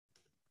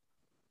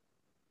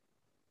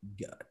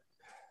God.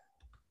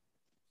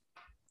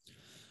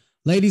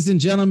 Ladies and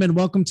gentlemen,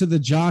 welcome to the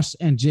Josh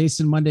and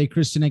Jason Monday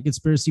Christian and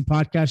Conspiracy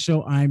Podcast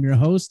Show. I am your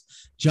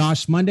host,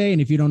 Josh Monday.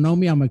 And if you don't know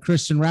me, I'm a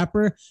Christian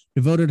rapper,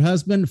 devoted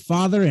husband,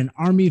 father, and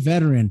Army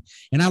veteran.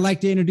 And I'd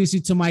like to introduce you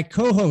to my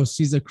co-host.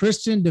 He's a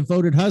Christian,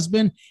 devoted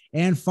husband,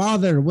 and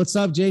father. What's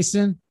up,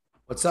 Jason?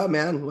 What's up,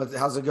 man?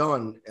 How's it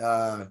going?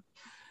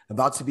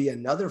 About to be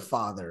another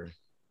father.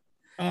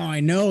 Oh, I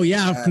know.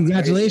 Yeah.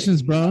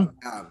 Congratulations, bro.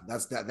 Yeah,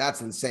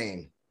 that's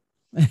insane.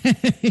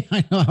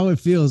 I know how it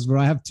feels,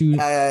 bro. I have two,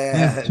 I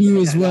have two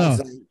as well.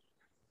 Like,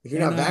 if you're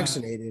not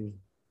vaccinated,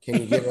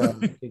 can you get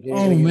a?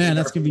 Oh man,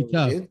 that's gonna be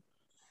tough. Dude?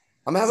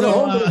 I'm having a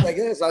home birth. I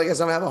guess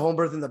I'm having a home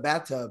birth in the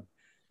bathtub.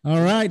 All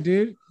right,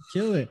 dude,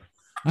 kill it.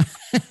 And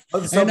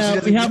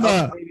we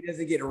have he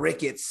doesn't get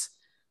rickets.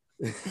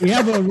 We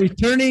have a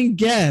returning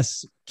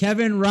guest,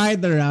 Kevin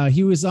Ryder.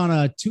 He was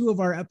on two of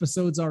our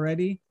episodes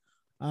already.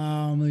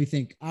 Let me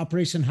think.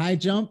 Operation High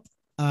Jump,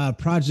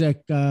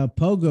 Project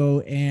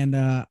Pogo,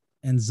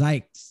 and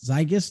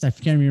Zygist. I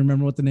can't even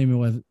remember what the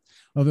name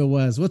of it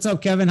was. What's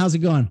up, Kevin? How's it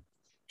going?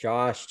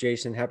 Josh,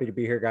 Jason, happy to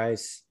be here,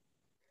 guys.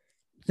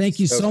 Thank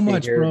you so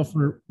much, bro,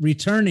 for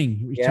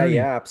returning.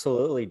 Yeah,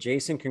 absolutely.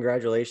 Jason,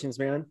 congratulations,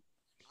 man.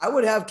 I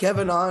would have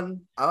Kevin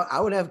on.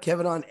 I would have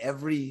Kevin on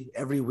every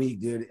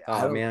week, dude.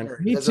 Oh man,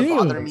 me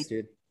too. Thanks,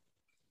 dude.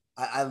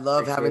 I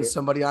love having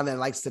somebody on that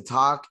likes to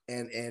talk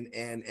and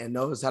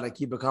knows how to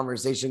keep a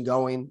conversation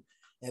going.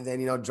 And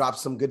then, drop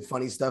some good,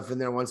 funny stuff in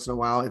there once in a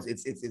while.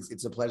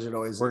 It's a pleasure to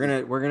always.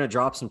 We're gonna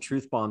drop some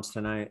truth bombs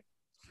tonight.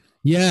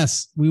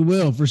 Yes, we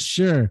will for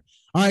sure.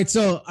 All right.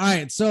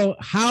 So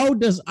how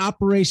does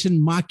Operation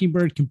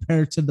Mockingbird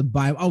compare to the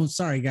Bible? Oh,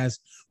 sorry, guys.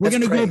 We're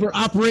going to go over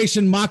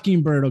Operation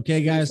Mockingbird.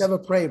 Okay, guys. Just have a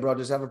prayer, bro.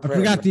 Just have a prayer. I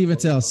forgot to even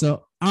tell.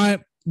 So, all right.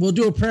 We'll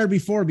do a prayer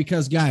before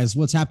because, guys,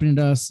 what's happening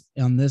to us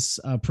on this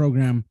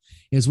program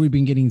is we've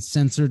been getting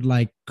censored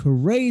like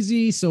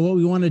crazy. So what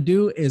we want to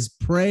do is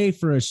pray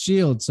for a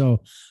shield.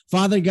 So,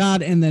 Father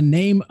God, in the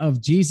name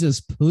of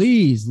Jesus,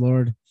 please,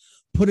 Lord,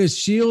 put a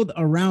shield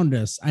around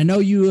us. I know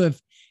you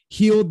have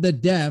healed the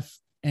deaf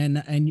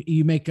and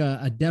you make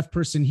a deaf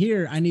person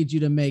hear. I need you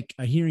to make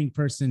a hearing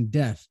person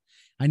deaf.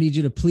 I need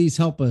you to please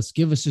help us.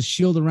 Give us a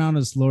shield around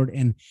us, Lord,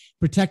 and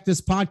protect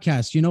this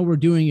podcast. We're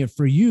doing it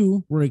for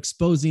you. We're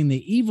exposing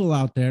the evil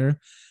out there.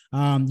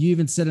 You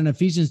even said in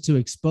Ephesians to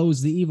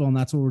expose the evil, and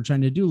that's what we're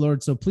trying to do,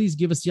 Lord. So please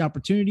give us the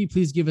opportunity.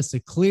 Please give us a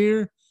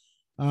clear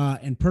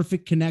and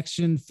perfect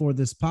connection for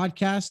this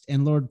podcast.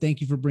 And Lord,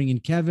 thank you for bringing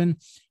Kevin.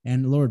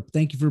 And Lord,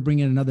 thank you for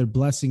bringing another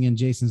blessing in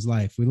Jason's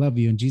life. We love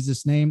you. In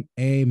Jesus' name,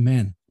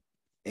 amen.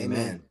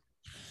 Amen.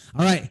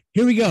 All right,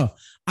 here we go.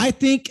 I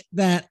think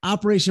that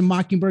Operation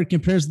Mockingbird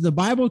compares to the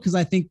Bible because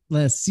I think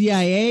the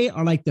CIA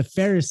are like the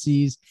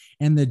Pharisees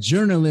and the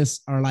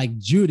journalists are like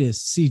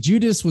Judas. See,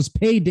 Judas was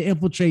paid to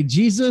infiltrate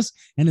Jesus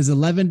and his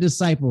 11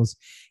 disciples.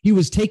 He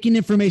was taking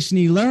information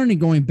he learned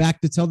and going back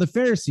to tell the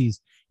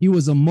Pharisees. He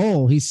was a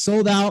mole. He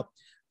sold out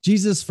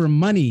Jesus for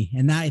money.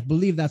 And I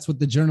believe that's what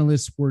the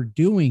journalists were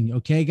doing.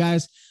 Okay,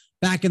 guys.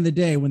 Back in the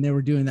day when they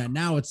were doing that.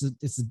 Now it's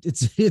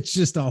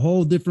just a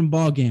whole different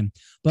ball game.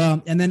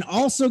 And then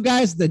also,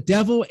 guys, the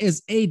devil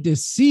is a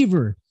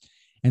deceiver,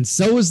 and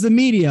so is the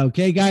media.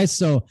 Okay, guys.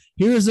 So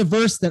here's a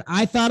verse that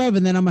I thought of,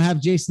 and then I'm gonna have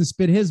Jason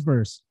spit his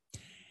verse.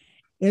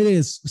 It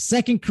is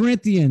 2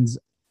 Corinthians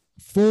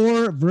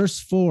 4, verse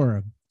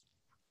 4.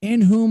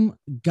 In whom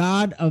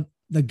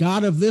the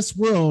God of this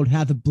world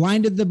hath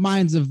blinded the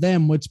minds of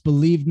them which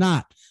believe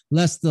not,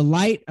 lest the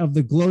light of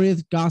the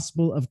glorious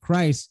gospel of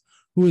Christ,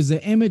 who is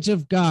the image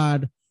of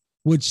God,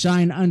 would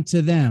shine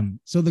unto them.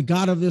 So the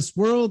God of this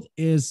world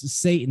is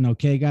Satan,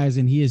 okay, guys?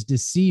 And he is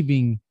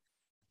deceiving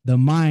the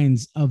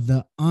minds of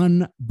the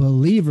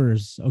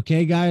unbelievers,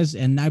 okay, guys?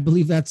 And I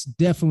believe that's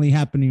definitely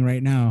happening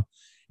right now.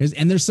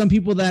 And there's some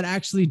people that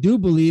actually do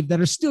believe that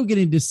are still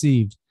getting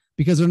deceived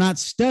because they're not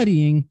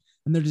studying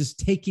and they're just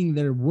taking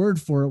their word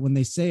for it when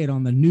they say it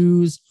on the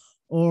news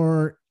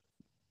or,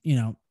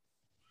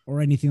 or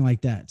anything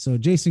like that. So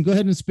Jason, go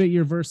ahead and spit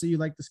your verse that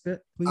you'd like to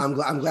spit, please. I'm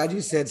glad you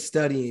said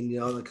studying,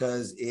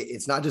 because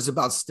it's not just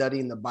about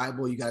studying the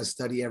Bible. You got to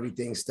study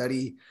everything,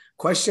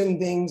 question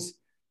things.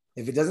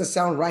 If it doesn't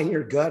sound right in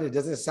your gut, it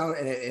doesn't sound,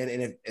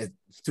 and if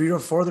 3 or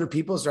 4 other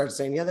people start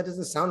saying, yeah, that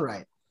doesn't sound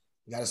right,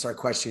 you got to start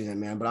questioning it,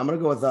 man. But I'm going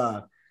to go with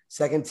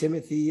 2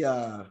 Timothy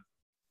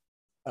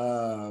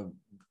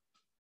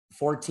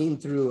 14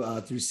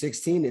 through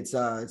 16. It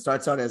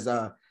starts out as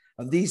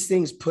of these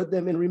things, put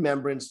them in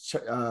remembrance,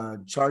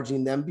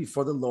 charging them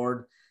before the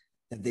Lord,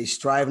 that they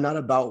strive not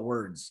about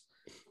words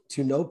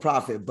to no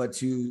profit, but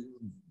to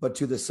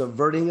the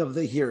subverting of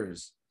the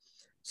hearers.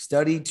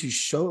 Study to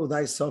show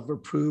thyself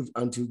approved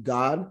unto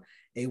God,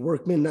 a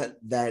workman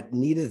that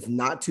needeth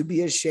not to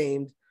be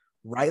ashamed,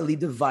 rightly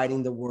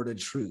dividing the word of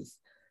truth.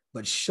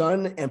 But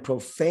shun and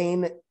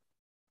profane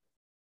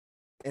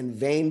and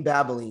vain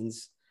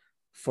babblings,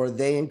 for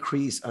they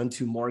increase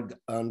unto more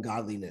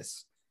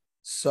ungodliness.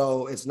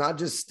 So it's not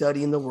just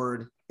studying the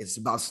word, it's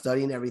about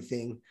studying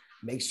everything.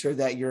 Make sure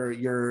that you're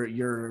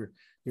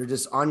you're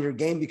just on your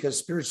game, because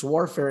spiritual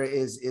warfare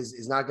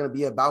is not going to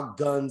be about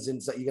guns.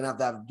 And so you're going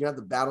to have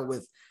to battle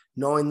with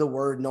knowing the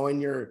word,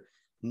 knowing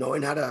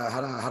how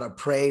to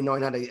pray,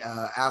 knowing how to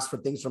ask for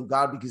things from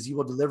God, because he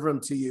will deliver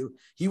them to you.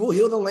 He will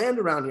heal the land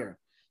around here.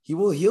 He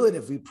will heal it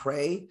if we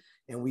pray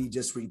and we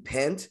just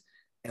repent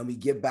and we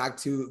get back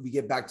to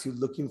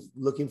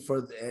looking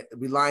for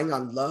relying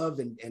on love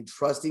and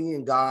trusting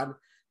in God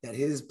that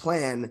his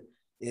plan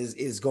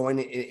is going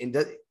in.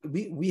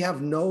 We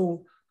have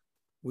no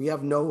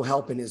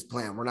help in his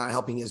plan. We're not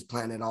helping his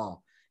plan at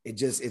all. It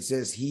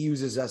says he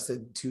uses us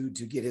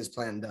to get his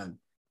plan done.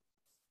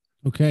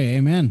 Okay.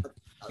 Amen.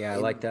 Yeah, I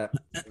like that.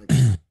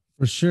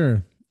 For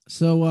sure.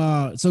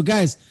 So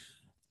guys,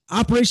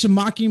 Operation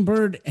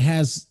Mockingbird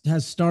has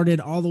started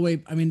all the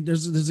way. I mean,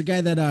 there's a guy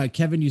that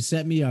Kevin, you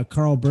sent me,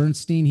 Carl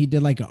Bernstein. He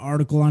did like an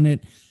article on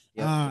it.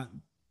 Yep.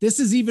 This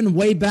is even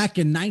way back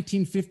in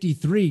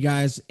 1953,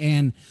 guys.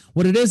 And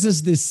what it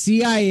is the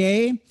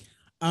CIA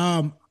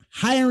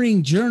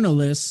hiring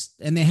journalists,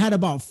 and they had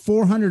about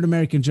 400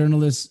 American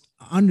journalists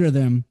under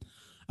them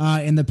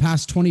in the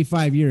past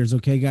 25 years.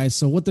 Okay, guys.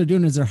 So what they're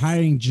doing is they're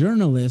hiring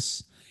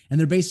journalists, and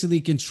they're basically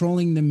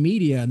controlling the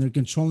media, and they're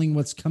controlling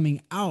what's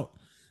coming out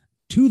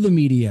to the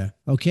media.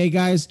 Okay,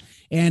 guys.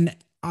 And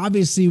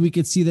obviously we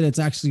could see that it's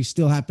actually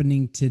still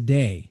happening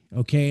today.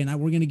 Okay. And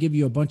we're going to give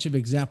you a bunch of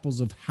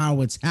examples of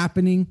how it's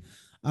happening.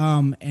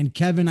 And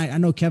Kevin, I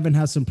know Kevin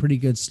has some pretty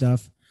good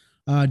stuff.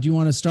 Do you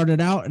want to start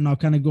it out, and I'll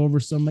kind of go over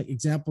some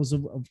examples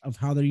of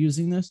how they're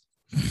using this?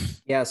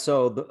 Yeah.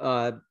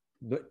 So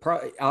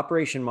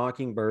Operation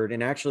Mockingbird,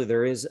 and actually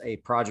there is a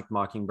Project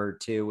Mockingbird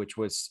too, which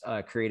was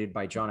created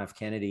by John F.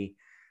 Kennedy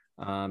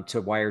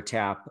to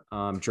wiretap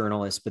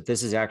journalists, but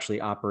this is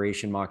actually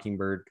Operation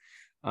Mockingbird.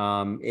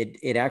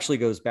 It actually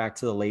goes back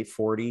to the late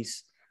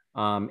 40s,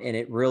 and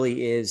it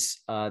really is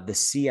the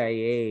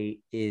CIA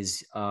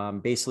is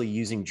basically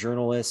using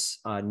journalists,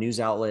 news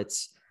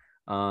outlets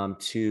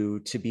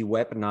to be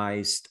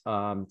weaponized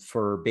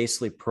for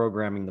basically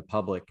programming the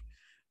public.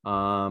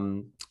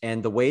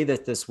 And the way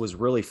that this was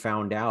really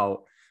found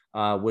out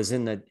was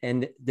in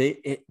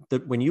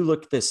when you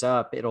look this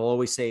up, it'll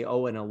always say,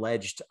 "Oh, an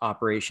alleged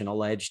operation."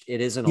 Alleged. It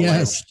isn't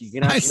alleged. You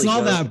can I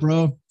saw that,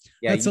 bro.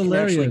 Yeah, that's you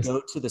hilarious. Can actually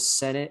go to the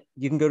Senate.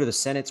 You can go to the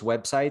Senate's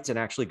websites and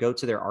actually go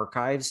to their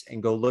archives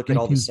and go look at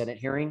all the Senate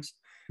hearings.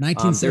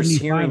 1975.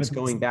 There's hearings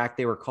going back.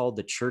 They were called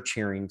the church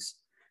hearings.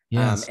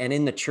 Yes. And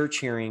in the church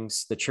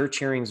hearings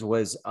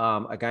was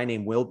a guy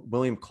named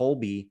William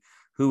Colby,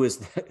 who is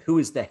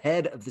the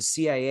head of the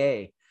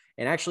CIA.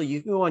 And actually,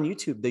 you can go on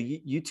YouTube.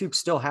 The YouTube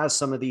still has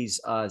some of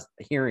these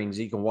hearings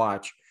you can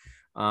watch,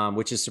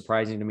 which is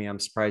surprising to me. I'm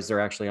surprised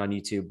they're actually on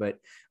YouTube. But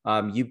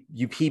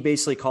he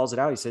basically calls it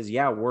out. He says,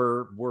 "Yeah,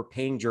 we're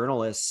paying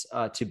journalists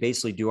to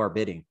basically do our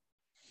bidding."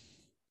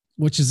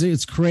 Which is,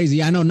 it's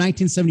crazy. I know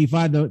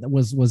 1975 though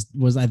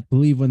was I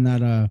believe when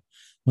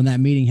that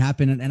meeting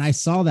happened, and I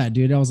saw that,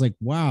 dude. I was like,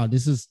 wow,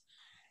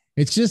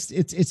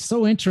 it's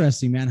so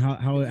interesting, man,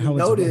 how it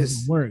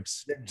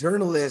works. The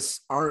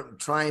journalists aren't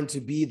trying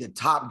to be the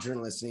top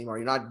journalists anymore.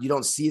 You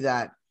don't see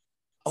that,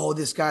 oh,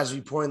 this guy's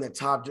reporting the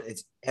top.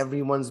 It's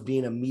everyone's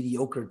being a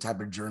mediocre type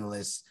of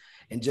journalist,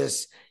 and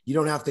just, you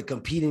don't have to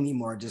compete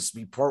anymore. Just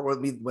report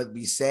what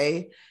we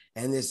say.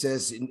 And it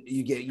says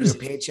you get your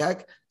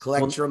paycheck,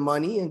 collect your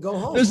money, and go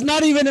home. There's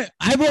not even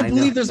I don't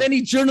believe there's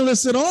any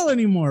journalists at all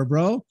anymore,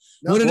 bro.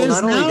 No,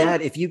 not only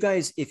that, if you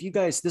guys,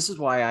 this is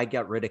why I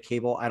got rid of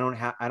cable. I don't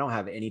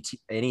have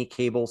any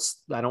cables.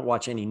 I don't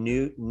watch any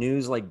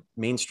news like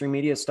mainstream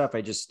media stuff.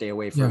 I just stay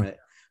away from it.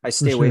 I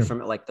stay away from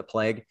it like the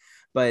plague.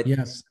 But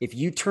if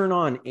you turn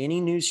on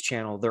any news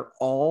channel, they're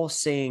all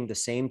saying the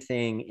same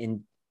thing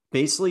in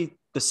basically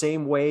the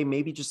same way,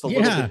 maybe just a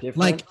little bit different.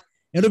 Like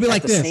it'll be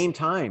like at the same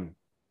time.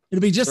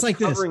 It'll be just like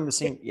this. Covering the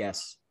same.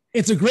 Yes.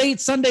 It's a great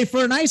Sunday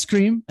for an ice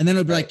cream. And then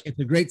it'll be like, it's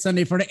a great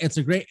Sunday for it's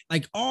a great,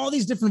 like all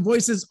these different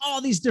voices,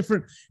 all these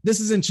different, this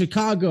is in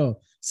Chicago,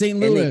 St.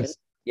 Louis.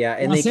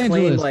 And they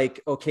claim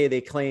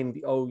they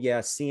claim, oh yeah,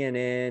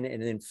 CNN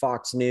and then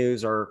Fox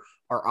News are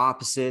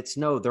opposites.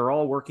 No, they're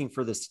all working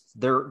for this.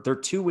 They're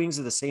two wings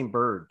of the same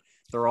bird.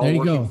 They're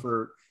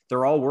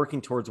all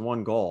working towards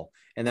one goal.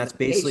 And that's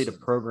basically to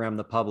program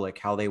the public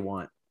how they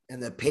want.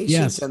 And the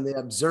patience and the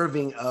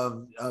observing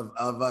of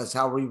us,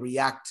 how we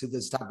react to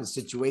this type of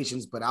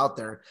situations put out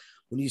there.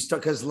 When you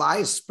start, because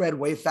lies spread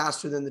way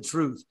faster than the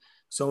truth.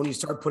 So when you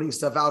start putting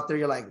stuff out there,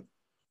 you're like,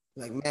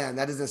 man,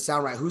 that doesn't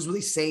sound right. Who's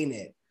really saying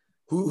it?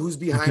 Who's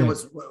behind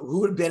who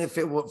would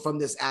benefit from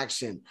this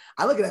action?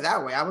 I look at it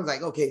that way. I was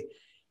like, okay,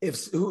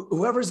 if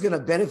whoever's going to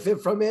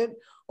benefit from it,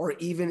 or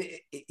even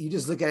you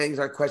just look at it and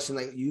start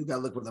questioning, like, you got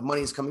to look where the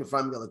money is coming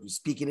from. You got to look who's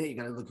speaking it. You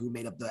got to look who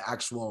made up the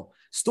actual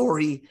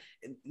story.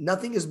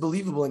 Nothing is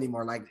believable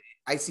anymore. Like,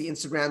 I see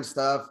Instagram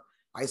stuff.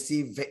 I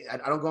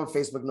don't go on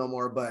Facebook no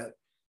more, but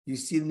you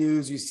see the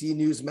news, you see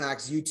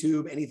Newsmax,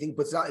 YouTube, anything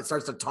puts it out, it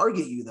starts to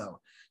target you though.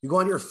 You go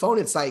on your phone.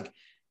 It's like,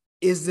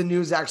 is the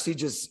news actually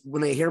just,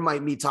 when they hear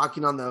me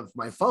talking on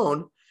my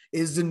phone,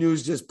 is the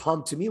news just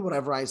pumped to me,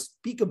 whatever I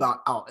speak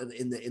about out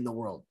in the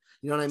world?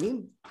 You know what I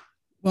mean?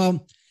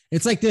 Well,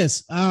 It's like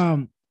this.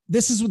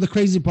 This is what the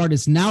crazy part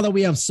is. Now that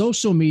we have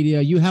social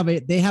media,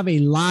 they have a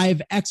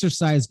live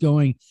exercise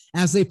going.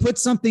 As they put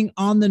something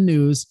on the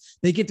news,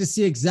 they get to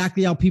see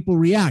exactly how people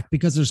react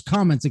because there's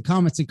comments and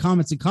comments and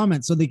comments and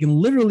comments. So they can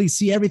literally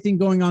see everything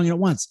going on at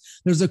once.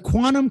 There's a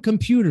quantum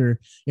computer,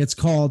 it's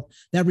called,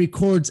 that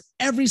records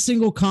every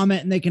single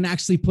comment, and they can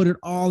actually put it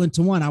all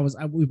into one.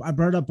 I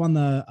brought up on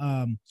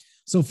the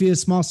Sophia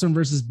Smallstone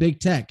versus Big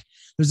Tech.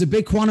 There's a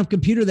big quantum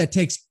computer that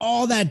takes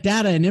all that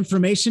data and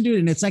information, dude,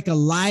 and it's like a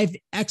live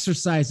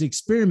exercise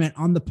experiment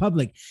on the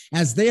public.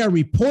 As they are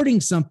reporting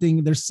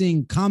something, they're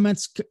seeing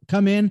comments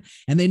come in,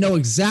 and they know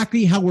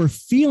exactly how we're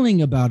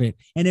feeling about it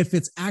and if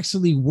it's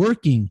actually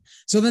working.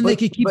 So then they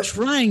can keep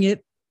trying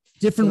it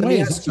different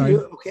ways.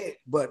 Okay,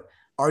 but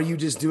are you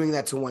just doing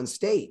that to one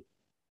state?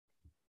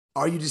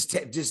 Are you just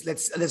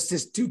let's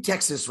just do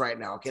Texas right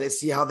now? Okay, let's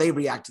see how they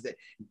react to that.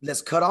 Let's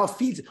cut off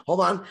feeds. Hold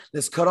on,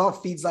 let's cut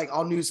off feeds like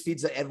all news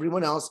feeds like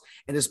everyone else,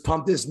 and just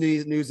pump this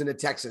news into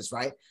Texas,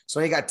 right?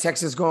 So you got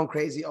Texas going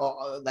crazy,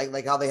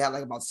 like how they had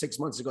like about 6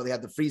 months ago. They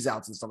had the freeze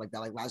outs and stuff like that.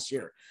 Like last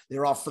year, they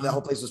were off for the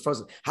whole place was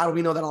frozen. How do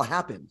we know that all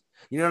happened?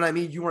 You know what I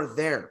mean? You weren't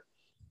there.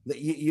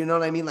 You know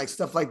what I mean? Like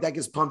stuff like that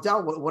gets pumped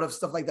out. What if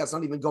stuff like that's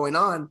not even going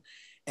on,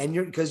 and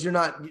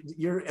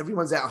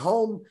everyone's at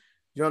home.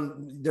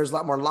 There's a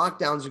lot more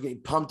lockdowns. You're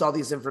getting pumped all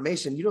this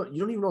information. You don't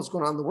even know what's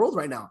going on in the world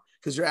right now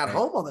because you're at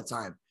home all the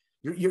time.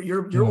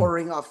 You're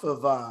ordering off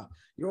of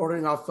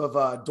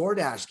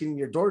DoorDash, getting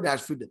your DoorDash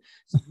food.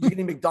 You're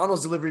getting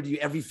McDonald's delivered to you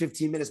every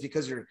 15 minutes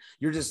because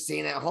you're just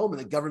staying at home and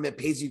the government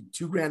pays you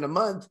 $2,000 a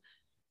month.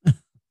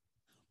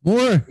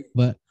 More,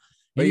 but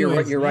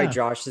anyways, you're right,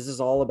 Josh. This is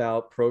all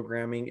about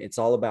programming. It's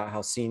all about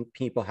how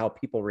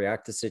people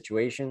react to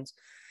situations.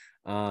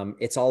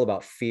 It's all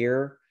about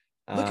fear.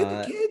 Look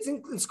at the kids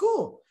in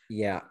school.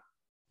 Yeah.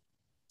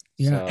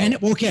 Yeah. And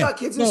okay. You got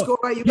kids in school,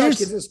 right? You got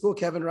kids in school,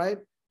 Kevin, right?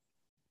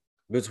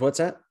 What's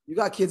that? You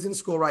got kids in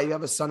school, right? You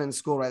have a son in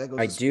school, right?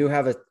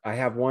 I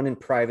have one in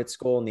private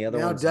school and the other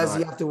one. Now, does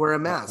he have to wear a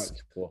mask?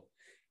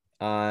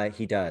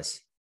 He does.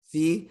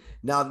 See,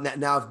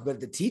 now, but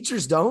the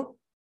teachers don't.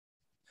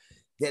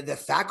 The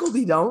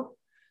faculty don't.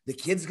 The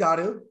kids got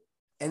to.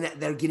 And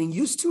they're getting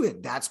used to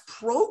it. That's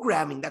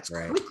programming. That's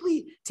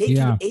quickly taking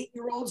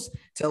 8-year-olds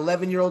to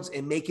 11-year-olds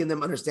and making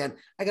them understand,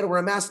 I got to wear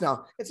a mask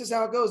now. It's just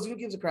how it goes. Who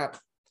gives a crap?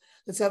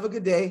 Let's have a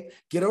good day.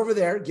 Get over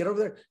there.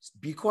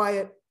 Be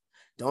quiet.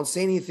 Don't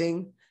say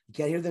anything. You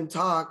can't hear them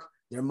talk.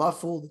 They're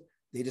muffled.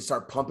 They just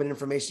start pumping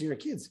information to your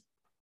kids.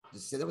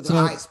 Just sit there with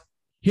their eyes.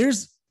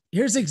 Here's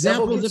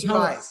examples of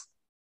how.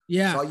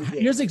 Yeah,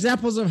 here's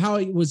examples of how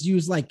it was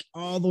used like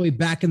all the way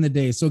back in the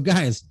day. So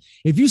guys,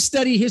 if you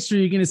study history,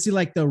 you're going to see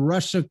like the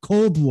Russia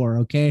Cold War,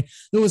 okay?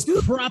 There was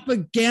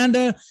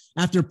propaganda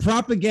after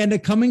propaganda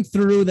coming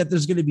through that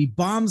there's going to be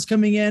bombs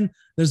coming in.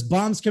 There's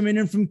bombs coming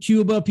in from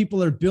Cuba.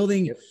 People are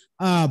building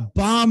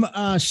bomb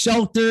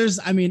shelters.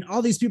 I mean,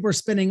 all these people are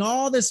spending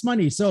all this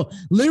money. So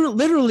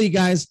literally,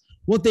 guys,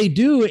 what they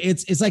do,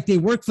 it's like they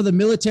work for the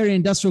military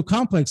industrial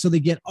complex. So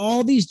they get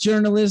all these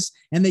journalists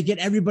and they get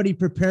everybody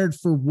prepared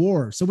for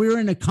war. So we were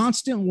in a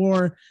constant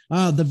war,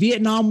 the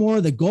Vietnam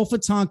War, the Gulf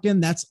of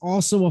Tonkin. That's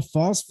also a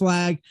false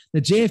flag.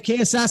 The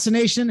JFK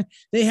assassination,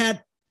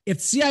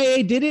 if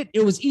CIA did it,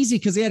 it was easy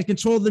because they had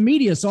control of the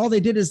media. So all they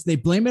did is they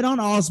blame it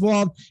on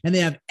Oswald, and they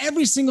have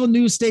every single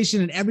news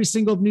station and every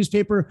single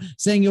newspaper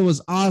saying it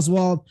was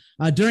Oswald.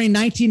 During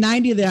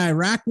 1990, the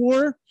Iraq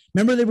War,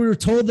 remember that we were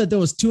told that there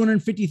was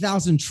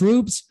 250,000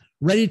 troops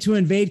ready to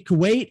invade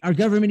Kuwait. Our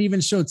government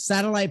even showed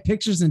satellite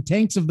pictures and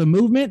tanks of the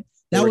movement.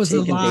 That was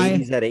a lie.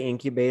 Babies out of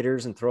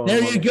incubators and throwing.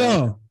 There you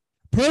go.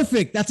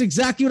 Perfect. That's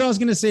exactly what I was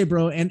going to say,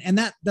 bro. And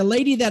that the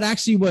lady that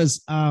actually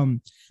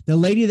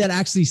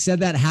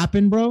said that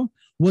happened, bro,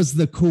 was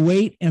the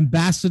Kuwait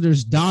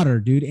ambassador's daughter,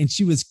 dude. And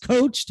she was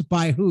coached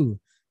by who?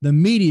 The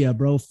media,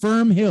 bro.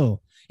 Firm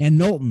Hill and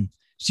Knowlton.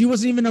 She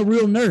wasn't even a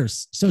real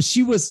nurse. So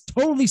she was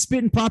totally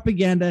spitting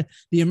propaganda.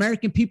 The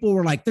American people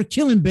were like, they're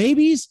killing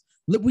babies.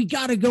 Look, we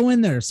got to go in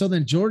there. So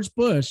then George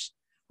Bush,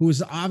 who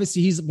is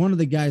obviously, he's one of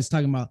the guys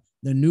talking about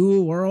the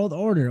new world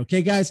order.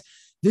 Okay, guys,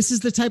 this is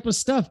the type of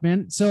stuff,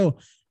 man. So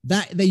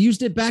that they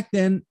used it back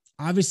then.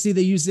 Obviously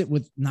they used it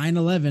with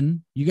 9/11.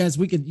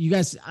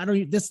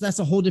 That's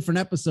a whole different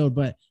episode,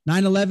 but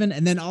 9/11.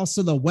 And then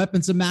also the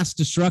weapons of mass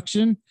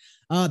destruction,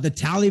 the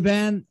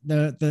Taliban,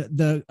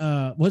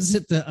 what's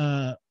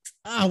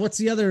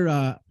the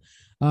other,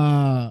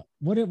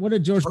 what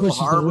did George Bush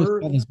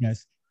call these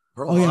guys?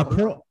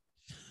 Pearl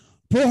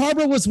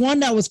Harbor was one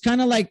that was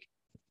kind of like,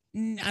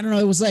 I don't know.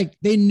 It was like,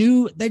 they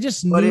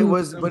just knew.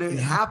 But it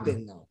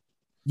happened though.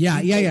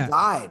 Yeah.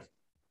 Died.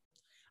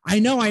 I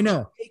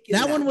know.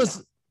 That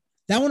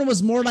one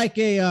was more like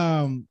a,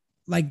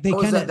 like they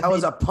that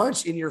was a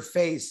punch in your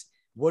face.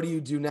 What do you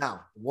do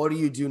now? What do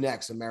you do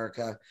next,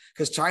 America?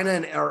 Because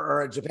China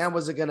or Japan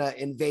wasn't going to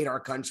invade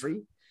our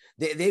country.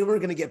 They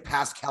weren't going to get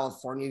past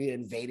California to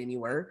invade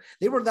anywhere.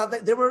 They were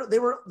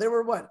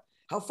what?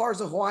 How far is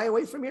Hawaii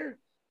away from here?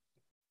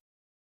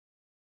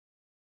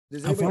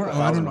 How far?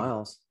 1,000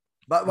 miles.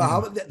 But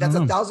that's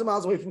 1,000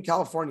 miles away from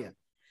California.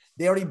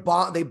 They already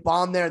bombed. They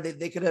bombed there.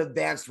 They could have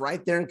advanced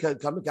right there and could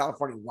come to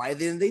California. Why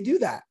didn't they do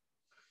that?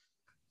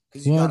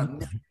 Because you got a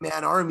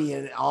million-man army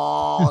and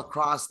all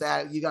across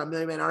that. You got a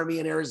million-man army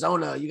in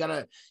Arizona. You got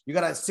a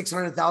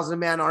 600,000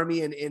 man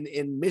army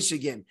in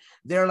Michigan.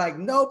 They're like,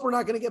 nope, we're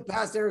not going to get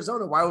past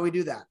Arizona. Why would we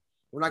do that?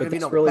 We're not going to be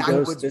no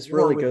backwoods. This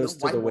really goes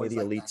to the way the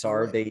elites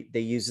are. They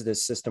use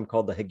this system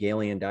called the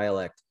Hegelian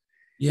dialect.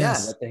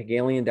 Yes. What the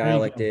Hegelian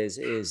dialect is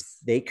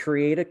they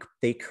create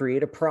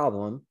a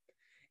problem,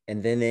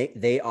 and then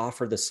they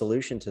offer the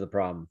solution to the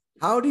problem.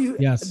 How do you?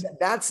 Yes.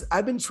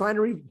 I've been trying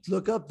to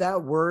look up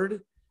that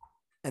word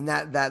and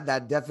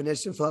that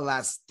definition for the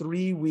last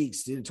 3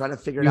 weeks, dude, trying to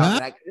figure it out.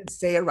 And I couldn't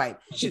say it right.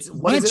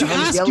 Why don't you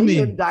ask me?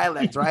 Hegelian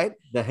dialect, right?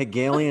 The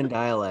Hegelian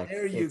dialect.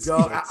 There you go.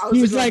 I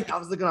was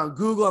looking on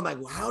Google. I'm like,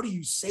 well, how do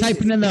you say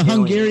typing this? In the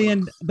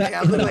Hungarian,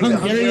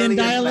 Hungarian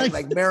dialect,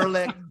 like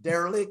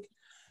derelict.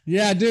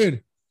 Yeah,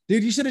 dude,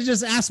 you should have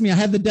just asked me. I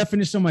had the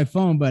definition on my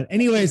phone, but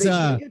anyways,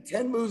 10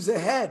 moves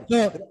ahead.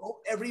 So,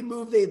 every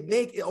move they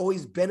make, it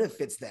always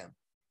benefits them.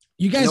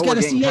 You guys got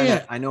to see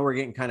it. I know we're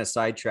getting kind of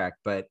sidetracked,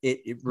 but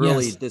it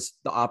really, the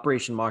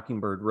Operation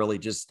Mockingbird really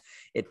just,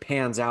 it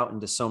pans out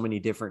into so many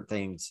different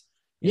things.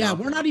 Yeah,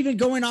 we're not even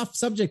going off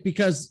subject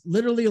because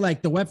literally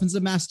like the weapons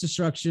of mass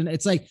destruction,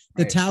 it's like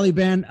the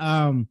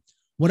Taliban,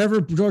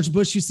 whatever George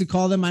Bush used to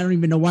call them. I don't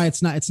even know why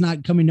it's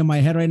not coming to my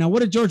head right now.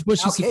 What did George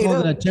Bush used to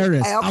call the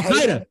terrorists?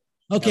 Al-Qaeda.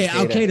 Okay,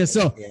 Al-Qaeda.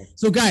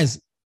 So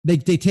guys, they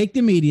take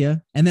the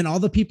media and then all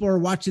the people are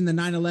watching the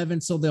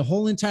 9/11. So the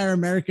whole entire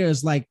America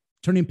is like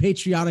turning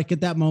patriotic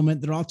at that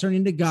moment. They're all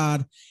turning to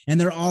God and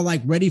they're all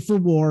like ready for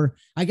war.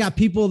 I got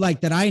people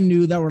like that I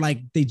knew that were like,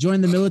 they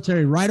joined the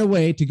military right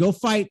away to go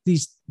fight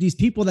these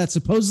people that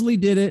supposedly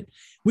did it.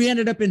 We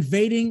ended up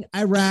invading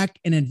Iraq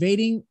and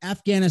invading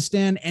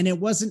Afghanistan. And it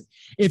wasn't,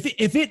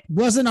 if it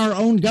wasn't our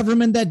own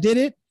government that did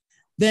it,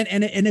 then,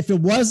 and if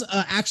it was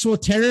an actual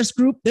terrorist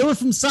group, they were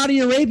from Saudi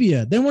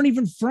Arabia. They weren't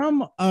even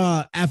from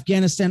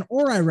Afghanistan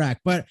or Iraq,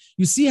 but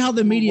you see how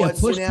the media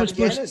push.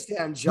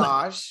 Afghanistan,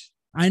 Josh.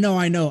 I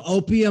know.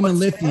 Opium and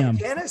lithium.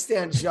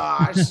 Afghanistan,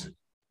 Josh.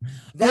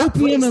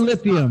 Opium and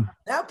lithium.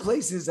 That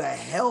place is a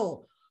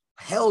hell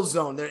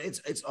zone. There,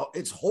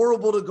 it's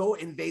horrible to go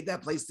invade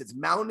that place. It's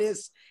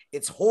mountainous.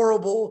 It's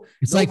horrible.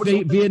 It's like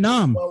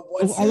Vietnam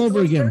all over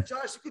again.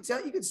 Josh,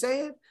 you could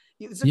say it.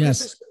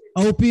 Yes.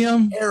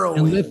 Opium heroin,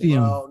 and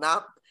lithium. Bro,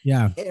 not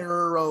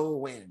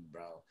heroin,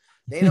 bro.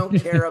 They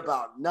don't care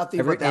about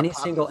nothing. Every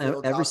single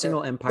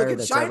empire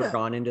that's ever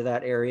gone into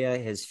that area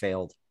has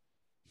failed.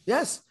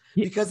 Yes.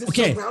 Because it's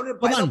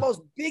surrounded by the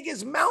most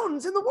biggest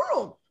mountains in the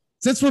world.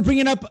 Since we're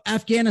bringing up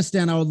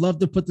Afghanistan, I would love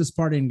to put this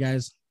part in,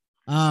 guys.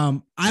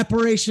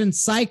 Operation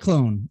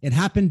Cyclone. It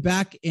happened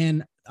back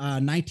in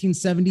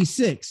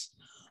 1976.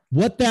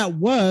 What that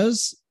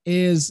was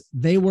is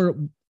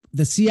the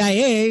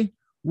CIA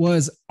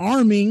was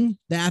arming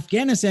the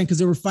Afghanistan because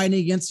they were fighting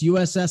against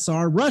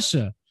USSR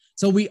Russia.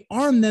 So we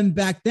armed them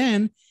back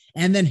then.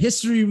 And then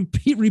history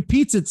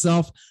repeats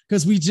itself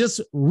because we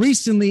just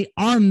recently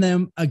armed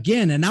them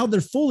again, and now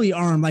they're fully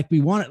armed, like we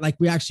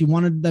actually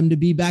wanted them to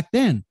be back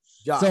then.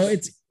 Josh, so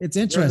it's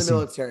interesting. You're in the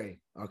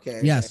military,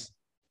 okay? Yes.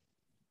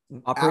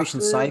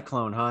 Operation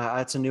Cyclone, huh?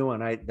 That's a new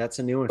one. That's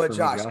a new one. But for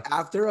Josh, you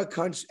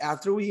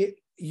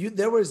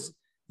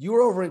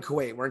were over in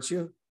Kuwait, weren't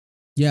you?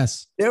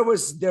 Yes. There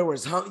was,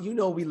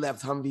 we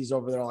left Humvees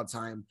over there all the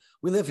time.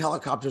 We left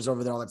helicopters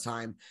over there all the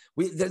time.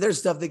 There's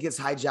stuff that gets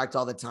hijacked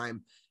all the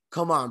time.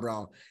 Come on,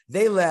 bro.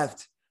 They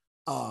left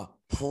a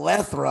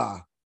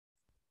plethora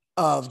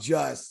of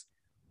just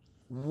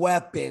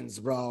weapons,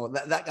 bro.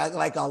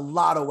 Like a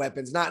lot of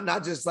weapons.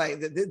 Not just like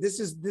this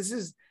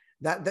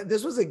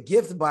was a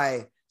gift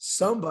by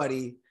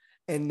somebody.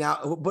 And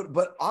now,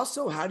 but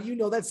also, how do you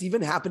know that's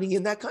even happening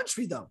in that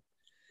country, though?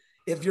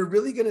 If you're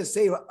really going to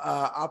say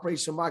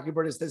Operation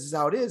Mockingbird this is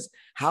how it is,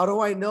 how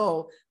do I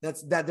know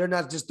that they're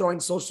not just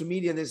throwing social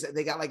media?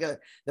 They got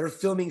they're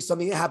filming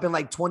something that happened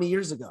like 20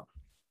 years ago.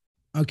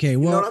 Okay,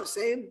 well, you know what I'm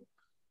saying?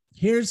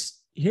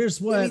 Here's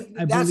what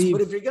I believe.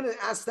 But if you're gonna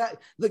ask that,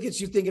 look at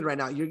you thinking right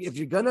now. If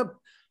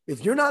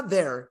you're not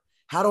there,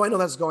 how do I know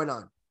that's going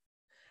on?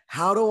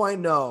 How do I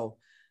know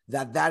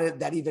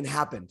that even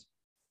happened?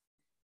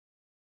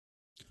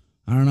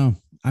 I don't know.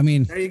 I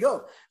mean, there you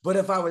go. But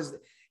if I was,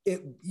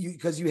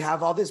 because you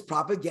have all this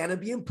propaganda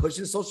being pushed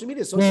in social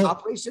media, so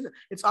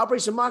it's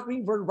Operation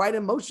Mockingbird right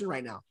in motion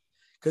right now,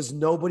 because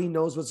nobody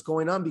knows what's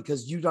going on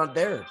because you're not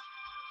there.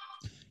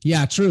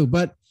 Yeah, true,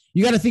 but.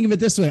 You got to think of it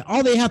this way.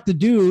 All they have to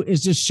do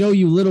is just show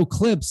you little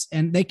clips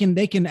and they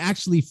can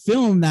actually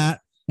film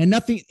that and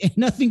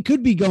nothing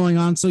could be going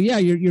on. So yeah,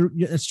 you're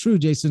that's true,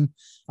 Jason.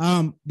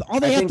 All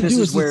they have to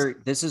do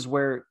this is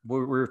where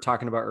we were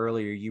talking about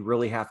earlier. You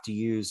really have to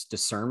use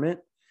discernment.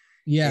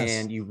 Yes.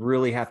 And you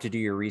really have to do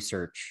your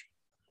research.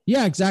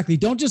 Yeah, exactly.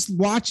 Don't just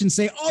watch and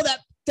say, oh,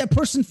 that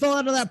person fell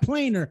out of that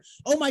plane, or,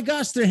 oh my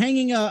gosh, they're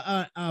hanging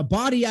a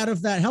body out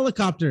of that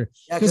helicopter.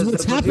 Because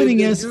what's happening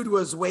is the dude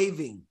was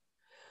waving.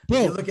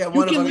 Bro, you look at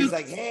one of them, he's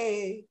like,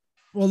 hey.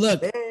 Well,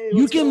 look, hey,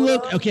 you can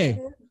look, okay.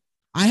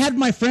 I had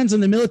my friends in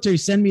the military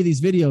send me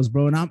these videos,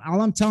 bro, and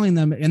all I'm telling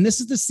them, and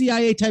this is the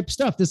CIA type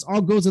stuff. This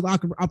all goes with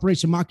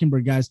Operation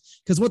Mockingbird, guys,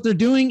 because what they're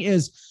doing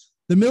is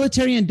the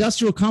military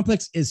industrial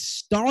complex is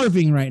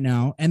starving right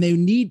now, and they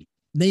need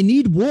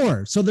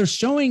war. So they're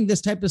showing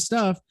this type of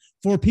stuff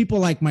for people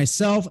like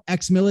myself,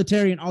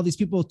 ex-military, and all these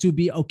people to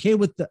be okay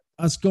with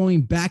us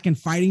going back and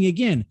fighting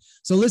again.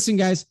 So listen,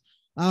 guys.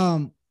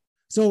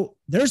 So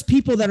there's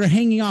people that are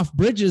hanging off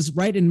bridges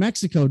right in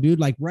Mexico, dude,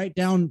 like right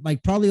down,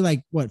 like probably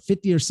like what,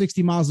 50 or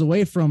 60 miles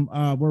away from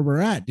where we're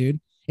at,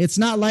 dude. It's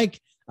not like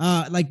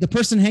the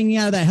person hanging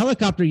out of that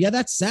helicopter. Yeah,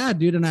 that's sad,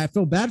 dude. And I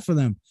feel bad for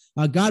them.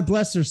 God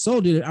bless their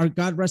soul, dude. Or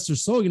God rest their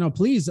soul,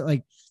 please.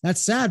 Like,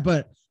 that's sad,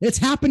 but it's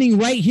happening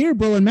right here,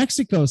 bro, in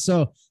Mexico.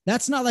 So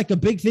that's not like a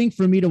big thing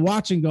for me to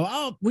watch and go,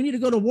 oh, we need to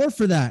go to war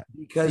for that.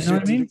 Because you're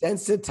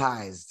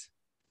desensitized.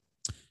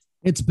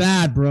 It's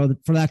bad, bro,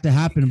 for that to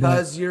happen.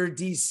 Because you're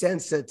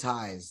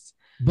desensitized.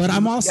 But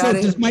I'm also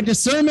just, my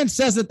discernment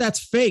says that that's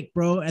fake,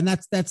 bro, and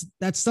that's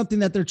something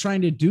that they're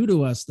trying to do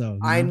to us, though.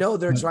 I know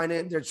they're trying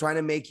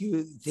to make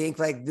you think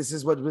like this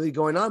is what's really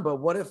going on. But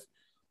what if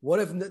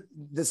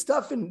the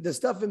stuff in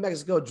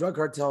Mexico, drug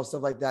cartel,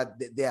 stuff like that?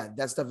 Yeah,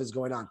 that stuff is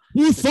going on.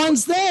 Who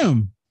funds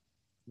them?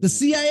 The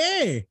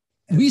CIA.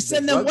 We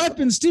send them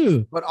weapons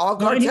too. But all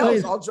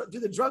cartels,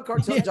 the drug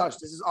cartel, yeah. Josh,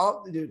 this is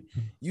all, dude.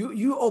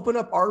 You open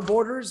up our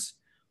borders,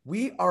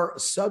 we are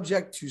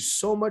subject to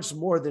so much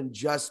more than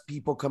just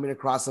people coming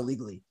across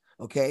illegally.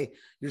 Okay,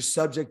 you're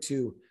subject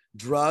to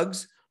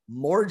drugs,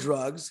 more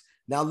drugs.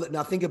 Now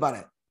think about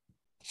it.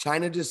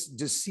 China just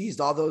seized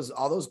all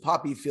those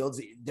poppy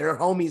fields. They're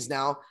homies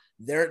now.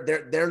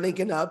 They're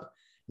linking up.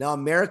 Now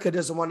America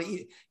doesn't want to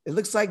eat. It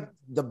looks like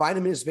the Biden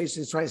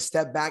administration is trying to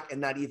step back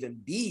and not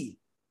even be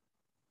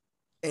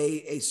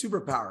a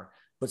superpower,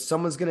 but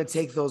someone's going to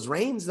take those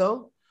reins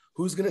though.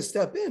 Who's going to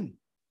step in?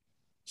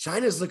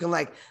 China's looking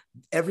like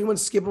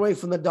everyone's skipping away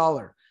from the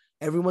dollar.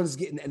 Everyone's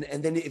getting,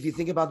 and then if you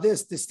think about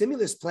this, the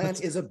stimulus plan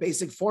is a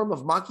basic form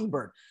of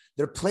Mockingbird.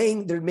 They're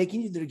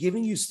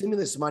giving you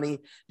stimulus money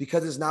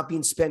because it's not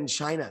being spent in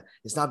China.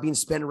 It's not being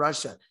spent in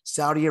Russia.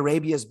 Saudi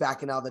Arabia is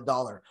backing out the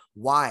dollar.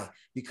 Why?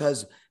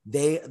 Because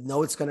they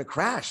know it's going to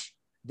crash.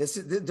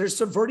 They're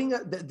subverting,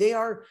 they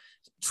are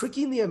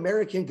tricking the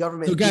American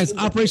government. So guys,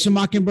 Operation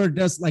Mockingbird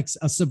does, like,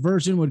 a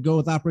subversion would go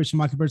with Operation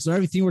Mockingbird. So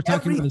everything we're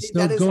talking about is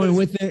still going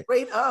with it.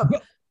 Straight up.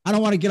 I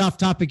don't want to get off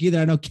topic either.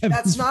 I know Kevin.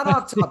 That's not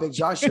off topic,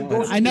 Josh.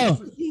 I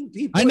know.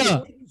 I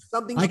know.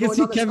 I can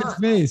see Kevin's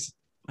face.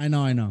 I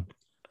know.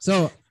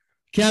 So,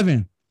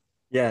 Kevin.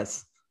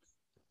 Yes.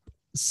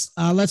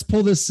 Let's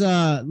pull this.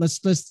 Let's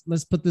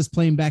put this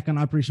plane back on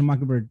Operation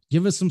Mockingbird.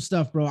 Give us some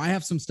stuff, bro. I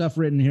have some stuff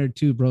written here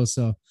too, bro.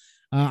 So,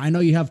 I know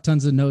you have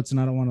tons of notes, and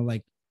I don't want to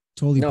like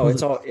totally. No,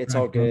 it's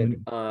all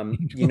good.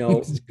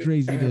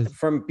 Crazy.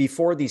 From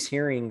before these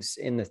hearings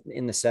in the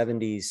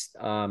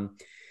 70s,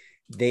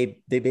 they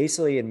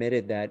basically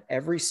admitted that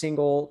every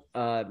single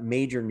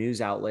major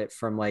news outlet,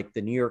 from like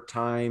the New York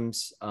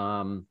Times,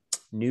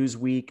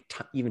 Newsweek,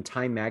 even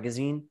Time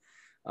Magazine,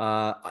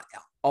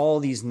 all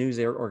these news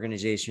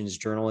organizations,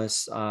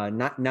 journalists,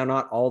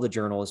 not all the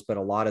journalists, but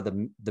a lot of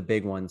the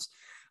big ones,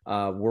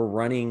 were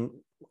running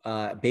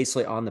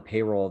basically on the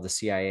payroll of the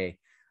CIA.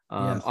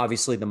 Yes.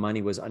 Obviously, the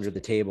money was under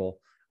the table.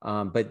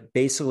 But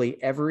basically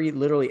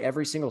literally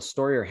every single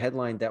story or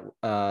headline that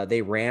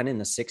they ran in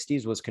the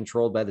 60s was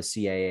controlled by the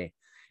CIA.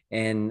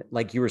 And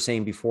like you were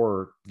saying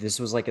before, this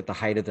was like at the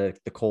height of the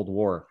Cold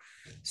War.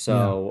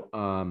 So,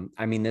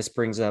 I mean, this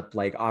brings up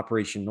like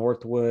Operation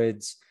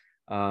Northwoods.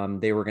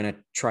 They were going to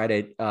try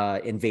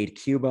to invade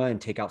Cuba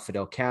and take out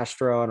Fidel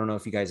Castro. I don't know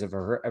if you guys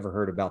ever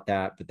heard about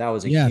that, but that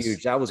was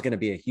that was going to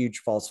be a huge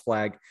false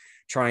flag,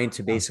 trying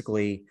to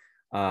basically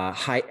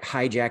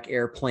hijack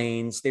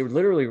airplanes. They were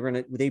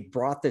literally they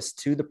brought this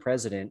to the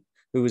president,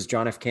 who was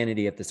John F.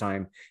 Kennedy at the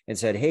time, and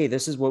said, hey,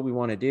 this is what we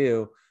want to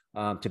do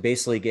to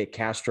basically get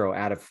Castro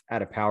out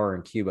of power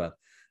in Cuba.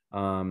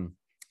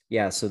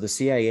 So the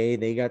CIA,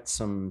 they got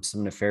some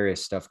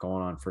nefarious stuff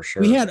going on for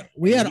sure.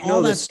 We had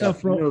all that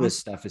stuff, bro. This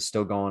stuff is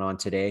still going on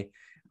today.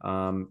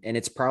 And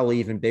it's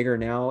probably even bigger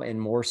now and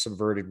more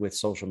subverted with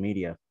social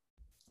media.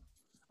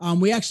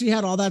 We actually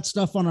had all that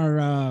stuff on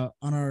our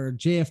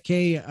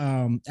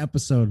JFK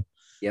episode.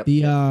 Yep.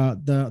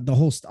 The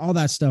whole all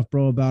that stuff,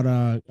 bro, about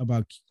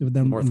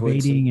them Northwoods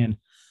invading and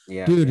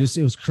dude,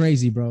 it was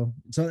crazy, bro.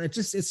 So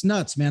it's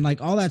nuts, man.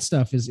 Like all that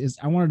stuff is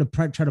I wanted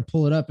to try to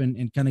pull it up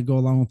and kind of go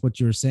along with what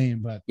you were saying,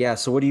 but yeah.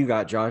 So what do you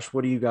got, Josh?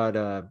 What do you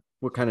got?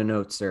 What kind of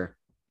notes there?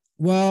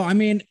 Well, I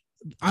mean,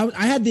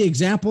 I had the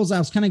examples. I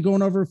was kind of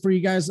going over for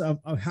you guys of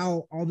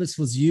how all this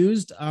was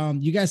used.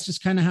 You guys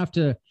just kind of have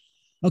to.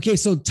 Okay,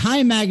 so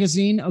Time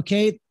Magazine.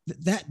 Okay,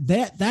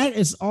 that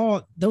is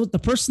all. The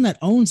person that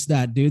owns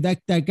that, dude,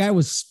 that guy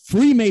was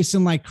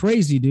Freemason like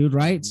crazy, dude.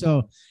 Right.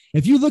 So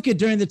if you look at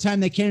during the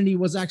time that Kennedy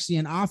was actually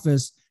in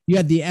office, you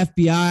had the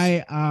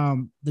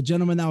FBI, the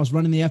gentleman that was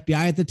running the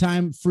FBI at the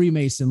time,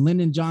 Freemason,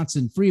 Lyndon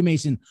Johnson,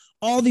 Freemason,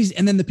 all these,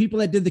 and then the people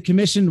that did the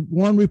Commission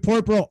Warren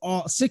Report, bro,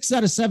 all 6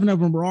 out of 7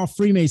 of them were all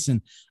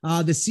Freemason.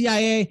 The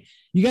CIA.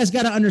 you guys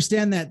got to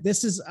understand that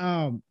this is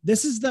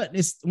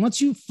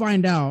once you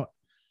find out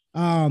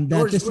that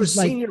George this Bush is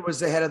like Senior was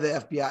the head of the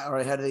FBI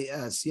or head of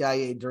the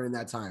CIA during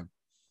that time.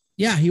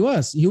 yeah, he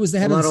was the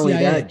head of the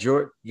CIA. That,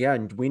 George,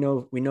 and we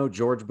know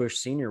George Bush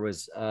Senior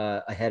was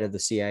a head of the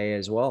CIA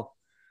as well.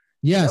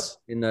 Yes,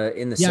 in the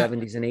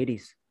 70s and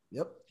 80s.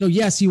 Yep. So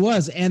yes, he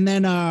was, and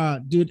then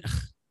dude.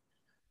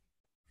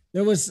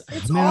 There was,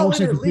 man, I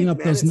wish I could bring up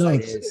those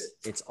notes.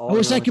 I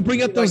wish I could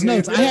bring up those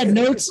notes. I had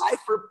notes.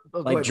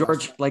 Like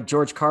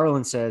George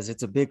Carlin says,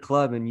 it's a big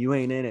club and you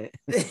ain't in it.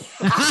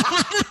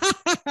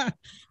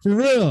 For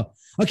real.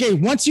 Okay.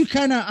 Once you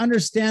kind of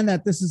understand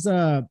that this is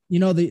the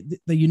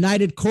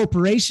United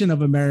Corporation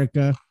of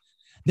America,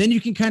 then you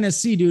can kind of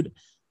see, dude,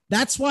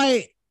 that's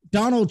why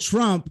Donald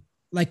Trump,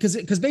 like,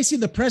 because basically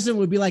the president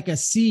would be like a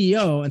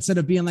CEO instead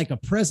of being like a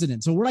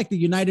president. So we're like the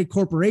United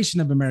Corporation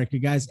of America,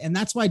 guys. And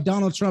that's why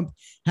Donald Trump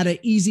had an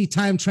easy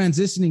time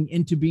transitioning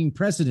into being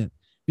president,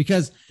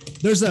 because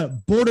there's a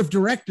board of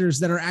directors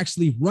that are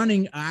actually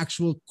running an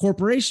actual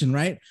corporation,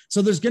 right?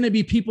 So there's going to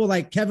be people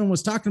like Kevin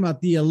was talking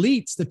about, the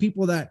elites, the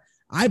people that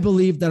I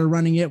believe that are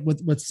running it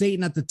with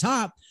Satan at the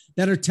top,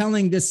 that are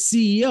telling this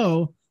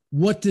CEO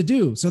what to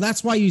do. So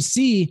that's why you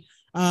see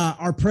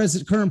our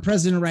current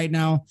president right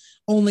now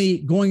only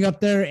going up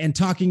there and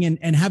talking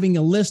and having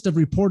a list of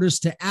reporters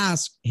to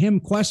ask him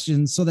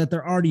questions so that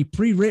they're already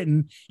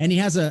pre-written, and he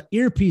has an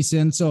earpiece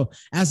in. So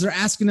as they're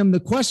asking him the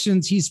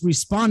questions, he's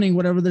responding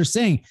whatever they're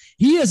saying.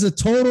 He is a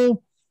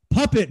total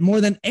puppet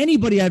more than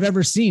anybody I've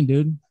ever seen,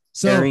 dude.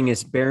 So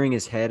bearing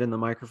his head in the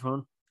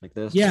microphone like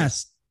this.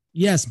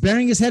 Yes,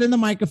 bearing his head in the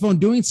microphone,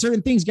 doing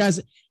certain things,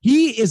 guys.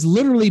 He is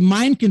literally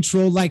mind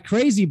controlled like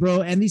crazy,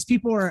 bro. And these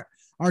people are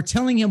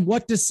telling him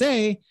what to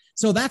say.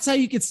 So that's how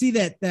you can see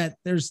that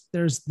there's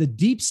the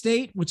deep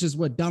state, which is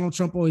what Donald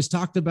Trump always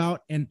talked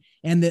about, and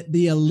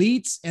the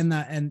elites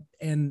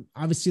and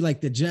obviously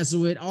like the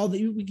Jesuit,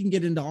 we can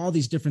get into all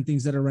these different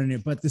things that are running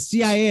it, but the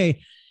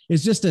CIA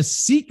is just a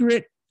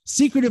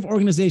secretive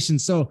organization.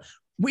 So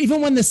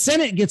even when the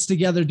Senate gets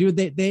together, dude,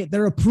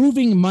 they're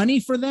approving money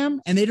for them,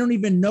 and they don't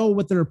even know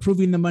what they're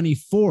approving the money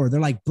for.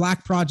 They're like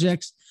black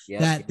projects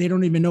that they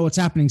don't even know what's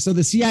happening. So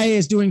the CIA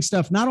is doing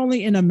stuff not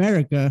only in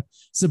America,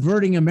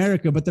 subverting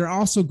America, but they're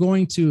also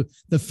going to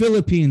the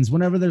Philippines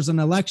whenever there's an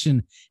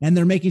election, and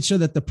they're making sure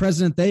that the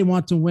president they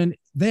want to win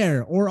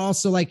there, or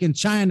also like in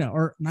China,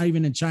 or not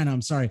even in China.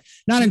 I'm sorry,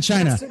 not in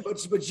China.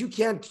 But you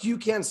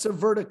can't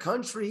subvert a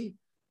country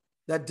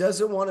that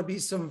doesn't want to be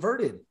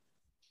subverted.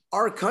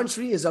 Our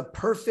country is a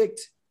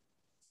perfect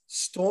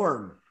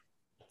storm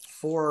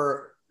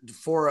for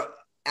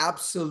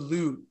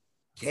absolute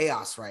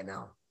chaos right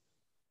now.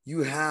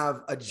 You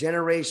have a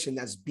generation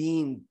that's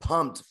being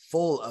pumped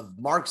full of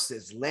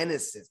Marxists,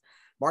 Leninists,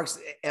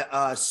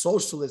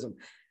 socialism.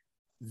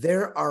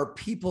 There are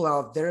people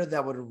out there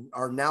that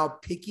are now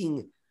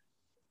picking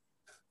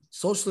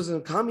socialism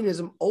and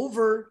communism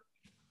over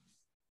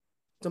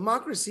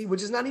democracy,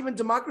 which is not even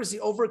democracy,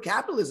 over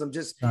capitalism.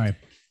 Just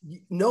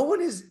no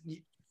one is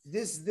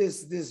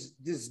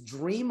this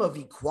dream of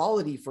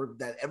equality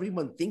that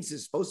everyone thinks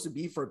is supposed to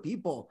be for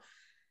people.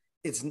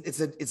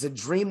 It's a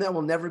dream that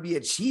will never be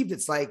achieved.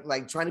 It's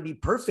like trying to be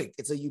perfect.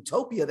 It's a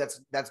utopia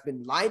that's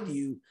been lied to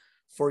you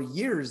for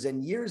years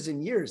and years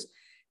and years.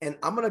 And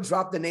I'm going to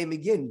drop the name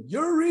again,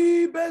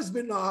 Yuri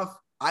Bezmenov.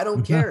 I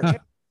don't care.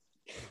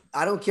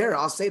 I don't care.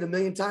 I'll say it a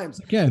million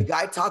times. Okay. The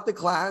guy taught the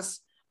class,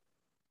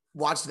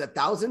 watched it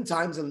 1,000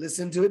 times and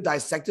listened to it,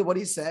 dissected what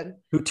he said.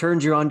 Who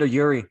turned you on to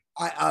Yuri?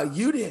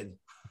 You did.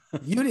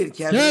 You did,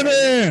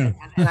 Kevin.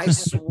 And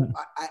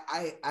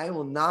I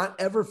will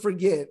not ever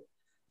forget.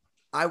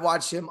 I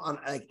watch him on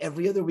like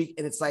every other week,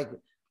 and it's like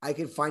I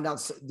can find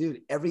out,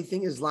 dude,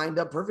 everything is lined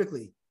up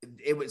perfectly.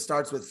 It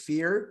starts with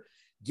fear,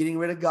 getting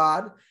rid of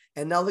God,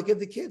 and now look at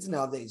the kids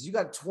nowadays. You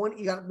got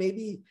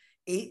maybe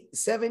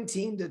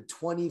 17 to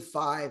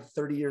 25,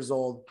 30 years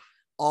old,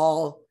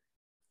 all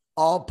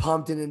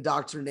pumped and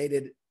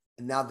indoctrinated,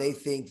 and now they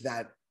think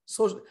that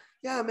social.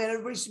 Yeah, man,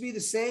 everybody should be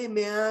the same,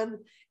 man.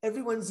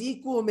 Everyone's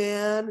equal,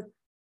 man.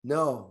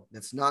 No,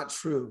 that's not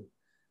true.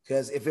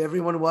 Because if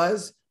everyone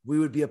was, we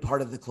would be a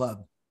part of the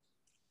club.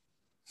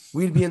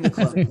 We'd be in the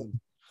club,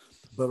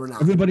 but we're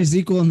not. Everybody's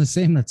equal and the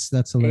same.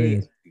 That's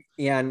hilarious.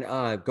 Yeah,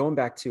 and going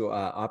back to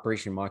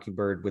Operation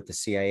Mockingbird with the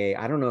CIA,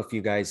 I don't know if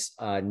you guys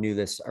knew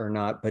this or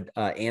not, but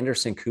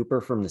Anderson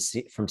Cooper from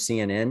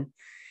CNN,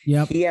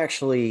 he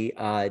actually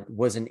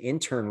was an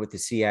intern with the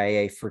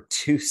CIA for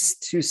two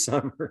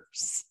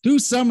summers. 2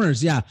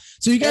 summers, yeah.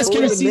 So you guys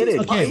can see,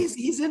 okay,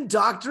 he's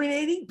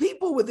indoctrinating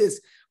people with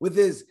his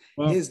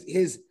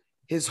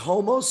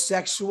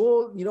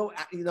homosexual,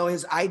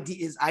 his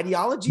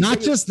ideology.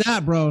 Not just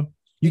that, bro.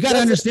 You got to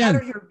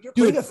understand. You're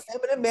putting a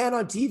feminine man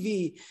on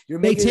TV. You're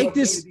making it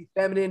okay to be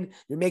feminine.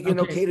 You're making it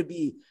okay to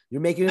be.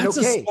 You're making it okay. That's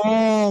a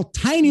small,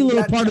 tiny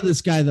little part of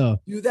this guy, though.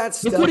 Do that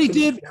stuff. Look what he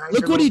did.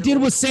 Look what he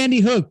did with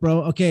Sandy Hook,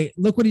 bro. Okay,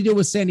 look what he did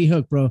with Sandy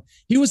Hook, bro.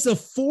 He was the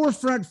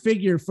forefront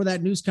figure for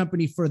that news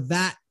company for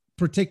that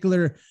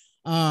particular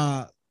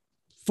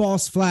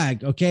false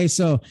flag. Okay,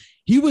 so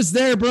he was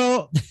there,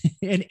 bro,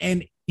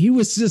 and he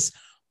was just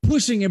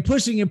pushing and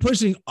pushing and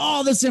pushing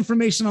all this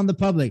information on the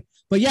public.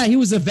 But yeah, he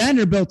was a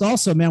Vanderbilt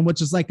also, man,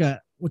 which is like an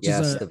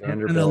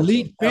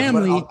elite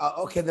family.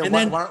 Okay,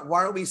 then why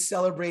aren't we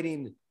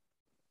celebrating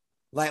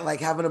like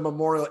having a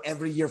memorial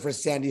every year for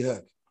Sandy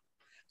Hook?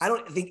 I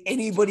don't think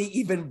anybody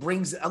even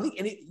brings. I think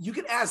you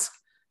can ask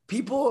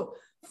people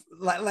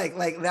like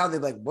now they're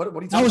like, what are you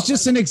talking about? That was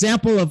just an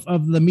example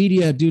of the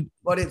media, dude.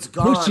 But it's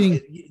gone.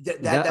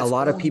 A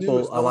lot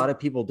of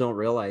people don't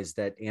realize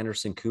that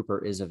Anderson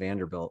Cooper is a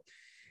Vanderbilt.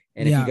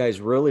 And if you guys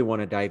really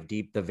want to dive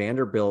deep, the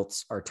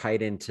Vanderbilts are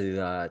tied into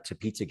to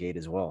Pizzagate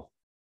as well.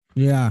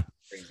 Yeah.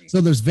 Crazy. So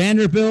there's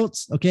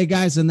Vanderbilts, okay,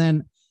 guys, and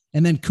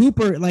then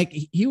Cooper, like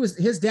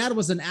his dad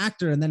was an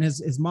actor, and then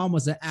his mom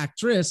was an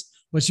actress,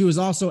 but she was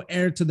also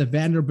heir to the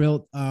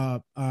Vanderbilt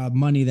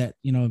money that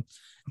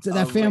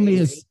that family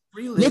is.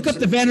 Look up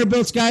the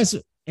Vanderbilts, guys,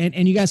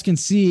 and you guys can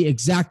see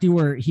exactly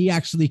where he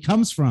actually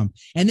comes from,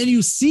 and then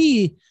you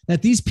see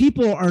that these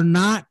people are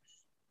not.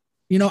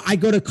 I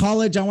go to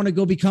college. I want to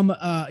go become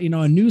a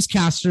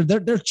newscaster.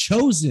 They're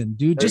chosen,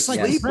 dude. Just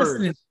like the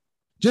president.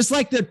 Just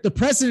like the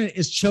president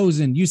is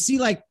chosen. You see,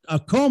 like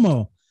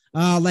Como,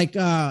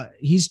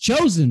 he's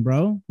chosen,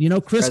 bro.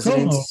 Chris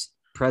Como.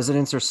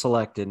 Presidents are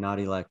selected, not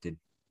elected.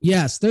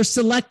 Yes, they're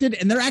selected,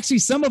 and they're actually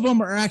some of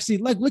them are actually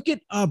like look at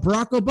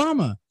Barack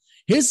Obama,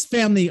 his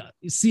family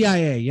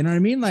CIA. You know what I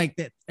mean? Like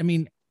that. I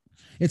mean,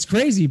 it's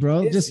crazy,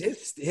 bro. His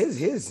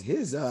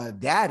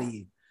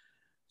daddy,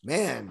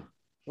 man.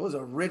 Was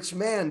a rich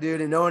man, dude,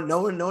 and no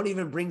one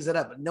even brings it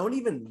up. No one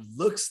even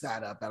looks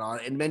that up at all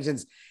and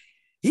mentions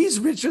he's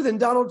richer than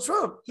Donald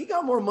Trump. He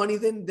got more money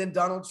than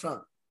Donald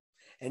Trump,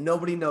 and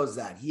nobody knows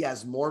that. He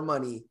has more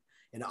money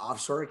in an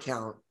offshore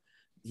account.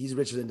 He's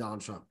richer than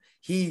Donald Trump.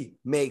 He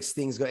makes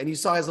things go. And you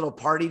saw his little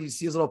party. Did you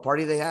see his little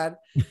party they had?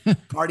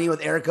 Partying with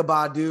Erykah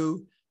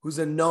Badu, who's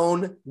a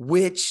known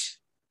witch.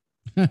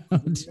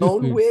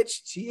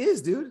 Witch. She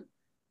is, dude.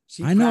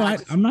 I know.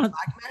 I'm not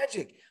black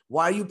magic.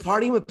 Why are you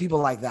partying with people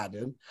like that,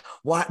 dude?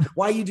 Why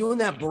are you doing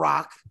that,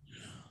 Barack?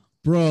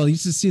 Bro, you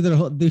should see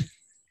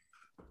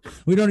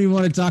we don't even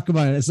want to talk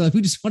about it. So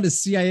we just want a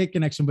CIA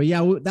connection. But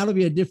yeah, that'll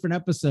be a different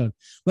episode.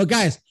 But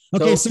guys,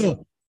 okay,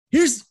 so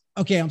here's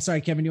I'm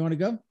sorry, Kevin, you want to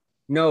go?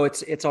 No,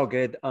 it's all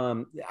good.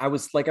 I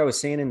was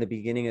saying in the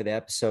beginning of the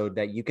episode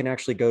that you can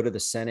actually go to the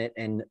Senate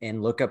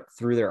and look up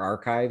through their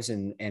archives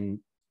and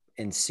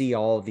see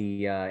all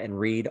the and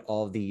read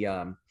all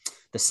the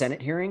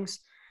Senate hearings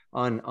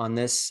on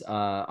this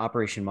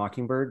Operation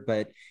Mockingbird,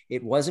 but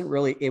it wasn't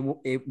really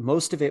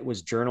most of it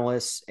was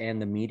journalists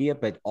and the media,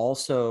 but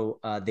also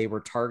they were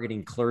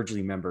targeting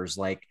clergy members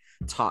like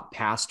top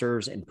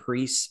pastors and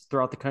priests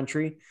throughout the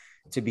country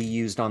to be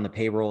used on the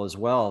payroll as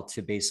well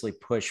to basically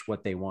push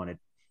what they wanted.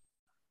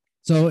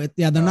 So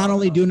they're not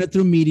only doing it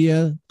through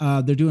media,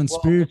 they're doing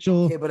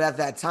spiritual. Okay, but at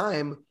that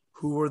time,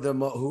 who were the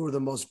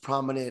most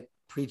prominent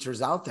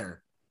preachers out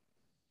there?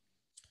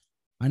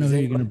 I know who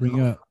you're going to bring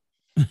up.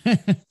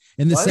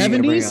 In the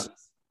 70s?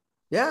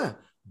 Yeah.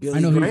 Billy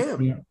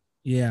Graham.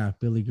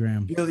 Billy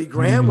Graham. Billy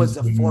Graham was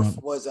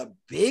a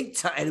big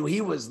time. And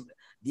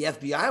the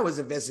FBI was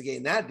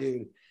investigating that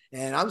dude.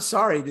 And I'm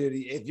sorry, dude.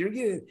 If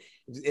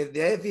the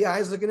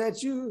FBI is looking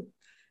at you,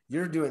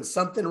 you're doing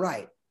something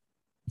right.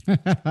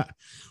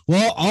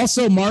 Well,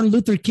 also Martin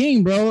Luther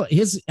King, bro.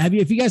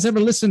 If you guys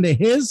ever listened to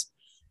his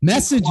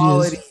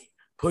messages,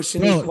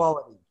 pushing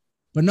equality.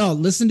 But no,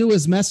 listen to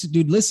his message,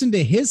 dude. Listen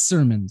to his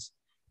sermons.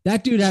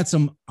 That dude had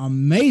some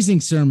amazing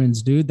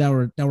sermons, dude, that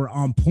were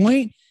on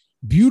point,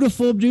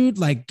 beautiful, dude,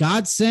 like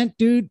God sent,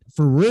 dude,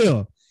 for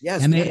real.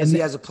 Yes, and he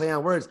has a play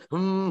on words.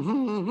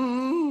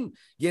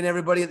 Getting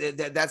everybody.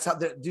 That's how,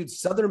 dude.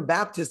 Southern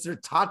Baptists, they're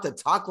taught to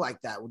talk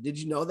like that. Did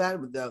you know that?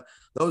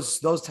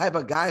 Those type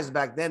of guys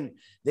back then,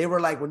 they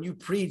were like, when you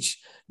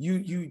preach, you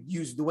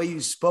use the way you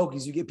spoke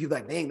is you get people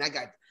like, dang, that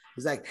guy.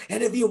 He's like,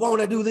 and if you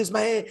want to do this,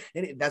 man,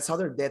 and that's how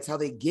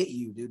they get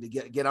you, dude, to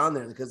get on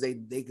there, because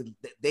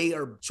they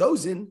are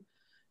chosen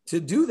to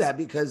do that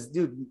because,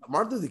 dude,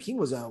 Martin Luther King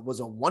was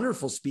a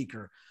wonderful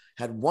speaker,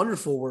 had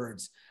wonderful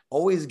words,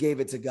 always gave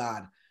it to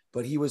God,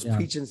 but he was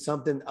preaching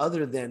something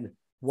other than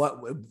what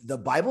the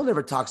Bible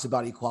never talks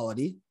about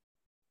equality.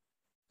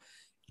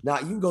 Now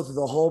you can go through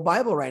the whole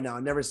Bible right now.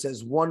 It never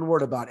says one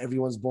word about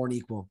everyone's born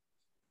equal,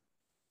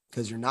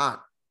 because you're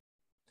not.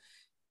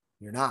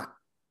 You're not.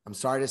 I'm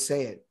sorry to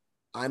say it.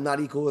 I'm not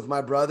equal with my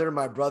brother.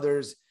 My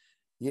brother's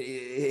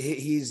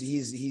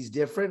he's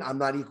different. I'm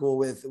not equal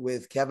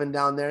with Kevin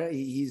down there.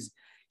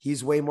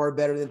 He's way more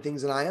better than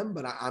things than I am,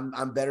 but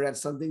I'm better at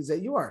some things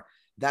that you are.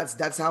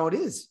 That's how it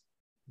is.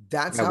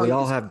 That's how we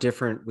all have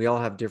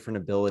different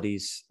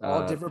abilities,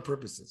 all different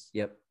purposes.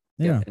 Yep.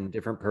 Yeah. And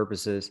different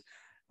purposes.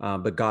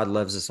 But God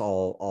loves us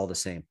all the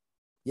same.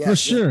 Yeah, for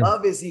sure.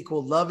 Love is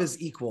equal. Love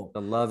is equal.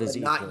 The love is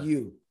equal. Not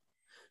you.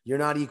 You're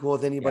not equal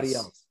with anybody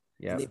else.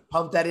 Yeah. They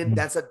pump that in.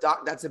 That's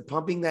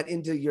pumping that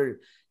into your, you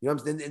know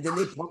what I'm saying? And then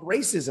they pump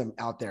racism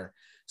out there.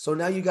 So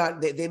now you got,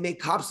 they make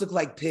cops look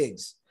like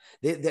pigs.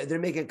 They're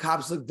making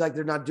cops look like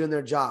they're not doing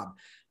their job.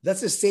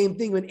 That's the same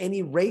thing with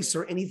any race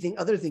or anything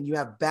other thing. You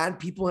have bad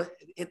people.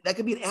 That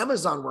could be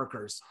Amazon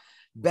workers.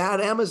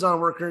 Bad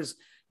Amazon workers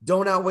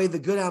don't outweigh the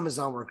good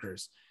Amazon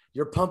workers.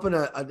 You're pumping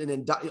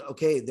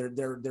okay,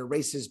 they're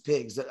racist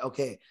pigs.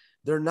 Okay,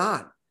 they're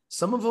not.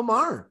 Some of them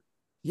are.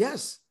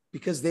 Yes,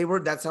 because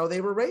that's how they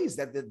were raised.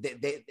 That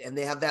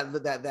they have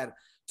that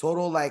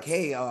total like,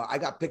 hey, I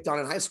got picked on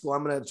in high school.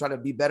 I'm gonna try to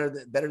be better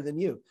than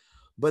you.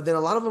 But then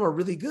a lot of them are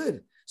really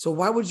good. So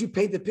why would you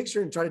paint the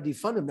picture and try to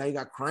defund them? Now you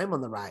got crime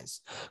on the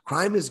rise.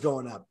 Crime is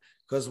going up.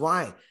 Because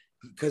why?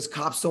 Because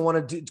cops don't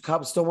want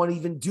to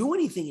even do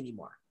anything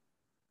anymore.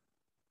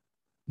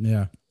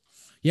 Yeah.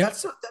 Yeah.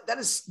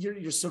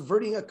 You're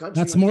subverting a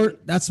country.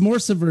 That's more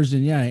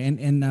subversion. Yeah.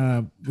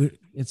 And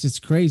it's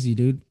crazy,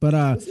 dude.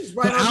 But this is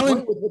right on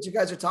point with what you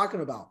guys are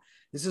talking about.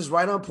 This is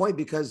right on point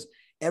because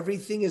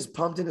everything is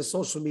pumped into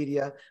social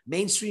media.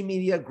 Mainstream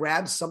media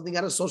grabs something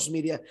out of social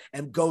media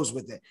and goes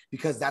with it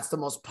because that's the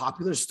most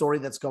popular story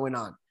that's going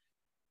on.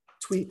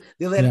 They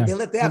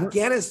let the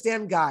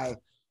Afghanistan guy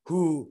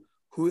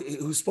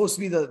who's supposed to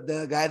be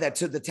the guy that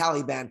took the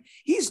Taliban.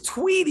 He's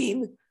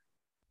tweeting,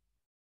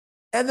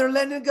 and they're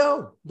letting it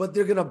go. But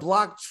they're gonna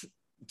block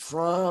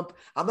Trump.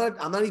 I'm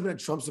not even a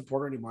Trump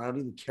supporter anymore. I don't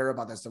even care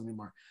about that stuff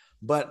anymore.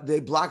 But they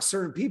block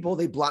certain people.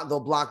 They'll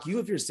block you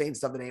if you're saying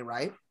stuff that ain't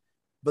right.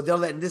 But they'll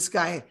let this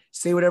guy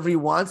say whatever he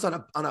wants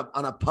on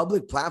a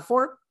public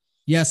platform.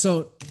 Yeah,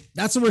 so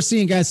that's what we're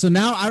seeing, guys. So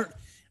now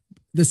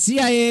the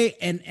CIA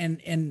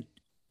and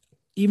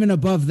even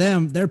above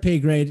them, their pay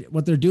grade,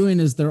 what they're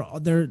doing is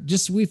they're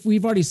just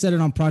we've already said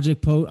it on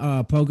Project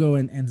Pogo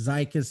and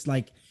Zykus,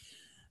 like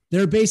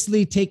they're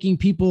basically taking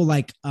people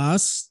like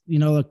us,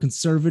 a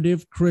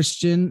conservative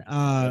Christian,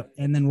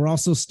 and then we're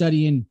also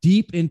studying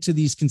deep into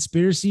these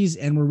conspiracies,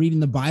 and we're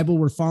reading the Bible,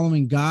 we're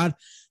following God.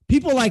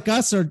 People like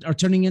us are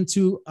turning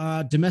into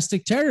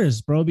domestic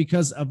terrorists, bro,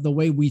 because of the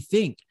way we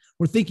think.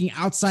 We're thinking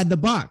outside the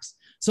box.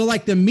 So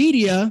like the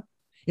media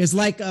is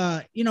like,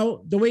 the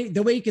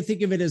way you can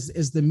think of it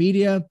is the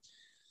media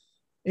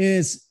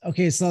is,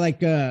 okay, so like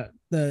the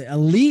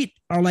elite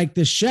are like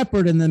the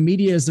shepherd and the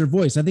media is their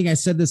voice. I think I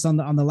said this on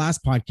the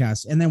last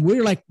podcast. And then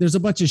we're like, there's a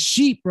bunch of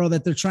sheep, bro,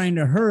 that they're trying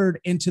to herd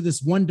into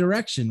this one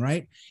direction,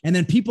 right? And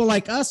then people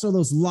like us are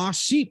those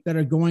lost sheep that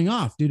are going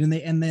off, dude.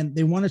 And then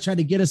they want to try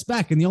to get us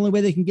back. And the only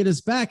way they can get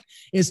us back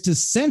is to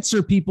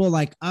censor people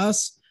like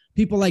us,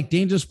 people like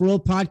Dangerous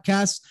World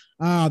Podcasts,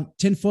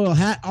 Tinfoil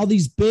Hat, all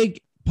these big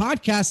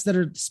podcasts that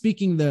are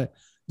speaking that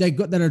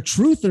are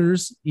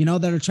truthers,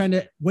 that are trying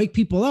to wake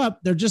people up.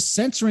 They're just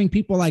censoring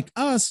people like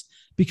us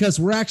because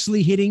we're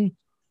actually hitting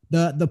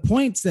the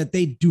points that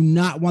they do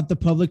not want the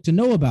public to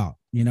know about,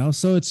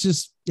 So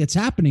it's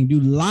happening,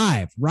 dude,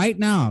 live right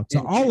now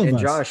to all of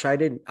us. Josh, I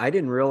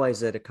didn't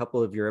realize that a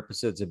couple of your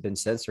episodes have been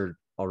censored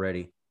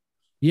already.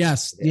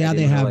 Yes. Yeah,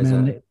 they have,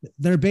 man.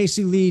 They're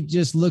basically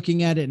just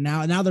looking at it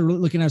now. Now they're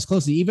looking at us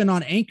closely, even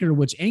on Anchor,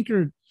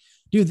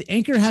 the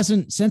Anchor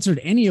hasn't censored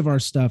any of our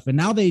stuff. And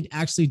now they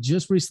actually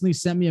just recently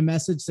sent me a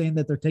message saying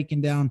that they're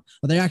taking down,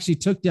 or they actually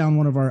took down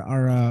one of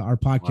our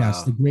podcasts,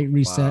 wow. The Great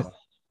Reset. Wow.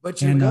 But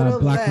you're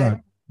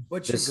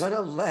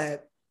gonna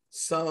let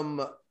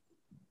some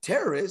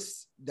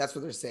terrorists, that's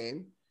what they're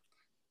saying,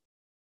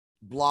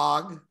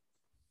 blog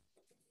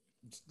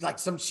like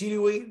some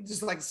Cheeto,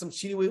 just like some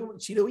Cheeto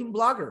eating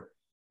blogger,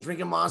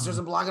 drinking monsters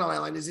and blogging all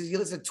that. Like, he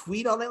lets a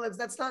tweet all that.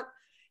 That's not,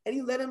 and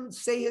you let him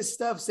say his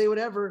stuff, say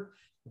whatever.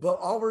 But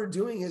all we're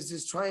doing is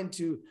just trying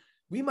to,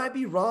 we might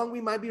be wrong, we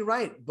might be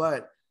right.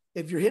 But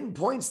if you're hitting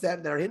points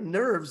that are hitting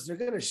nerves, they're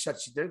going to shut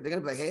you. They're going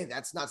to be like, hey,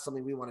 that's not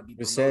something we want to be.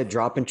 You said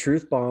dropping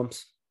truth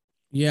bombs.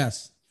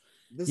 Yes.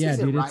 This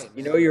isn't dude, right.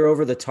 You're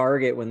over the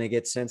target when they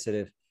get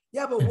sensitive.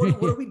 Yeah, but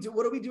what are we do?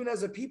 What are we doing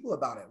as a people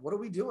about it? What are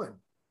we doing?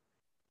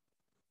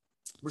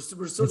 We're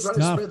still trying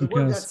to spread the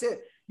word. That's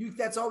it.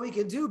 That's all we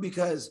can do,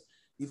 because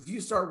if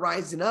you start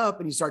rising up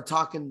and you start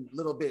talking a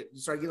little bit, you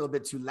start getting a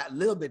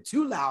little bit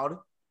too loud,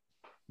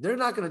 they're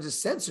not going to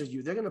just censor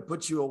you. They're going to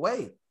put you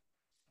away.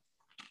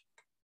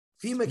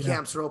 FEMA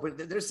camps are open.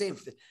 They're saying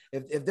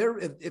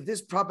if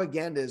this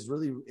propaganda is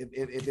really,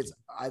 if it's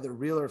either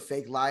real or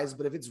fake lies,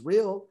 but if it's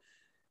real,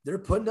 they're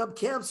putting up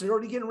camps. They're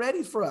already getting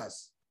ready for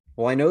us.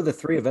 Well, I know the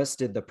three of us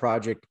did the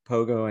Project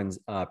Pogo and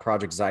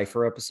Project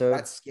Zypher episode.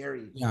 That's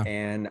scary. Yeah.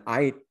 And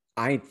I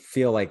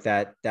feel like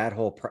that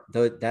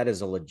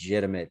is a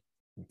legitimate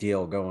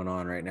deal going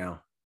on right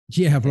now.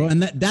 Yeah, bro.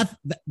 And that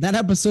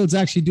episode's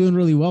actually doing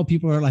really well.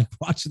 People are like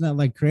watching that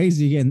like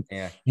crazy, and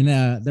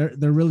they're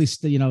really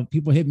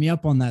people hit me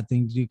up on that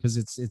thing because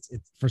it's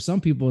for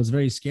some people it's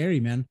very scary,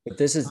 man. But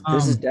this is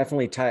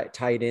definitely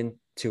tied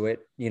into it,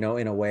 in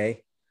a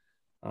way.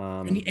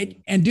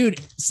 And dude,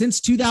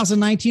 since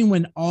 2019,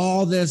 when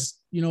all this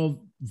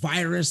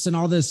virus and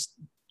all this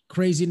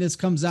craziness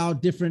comes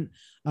out, different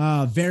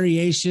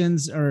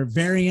variations or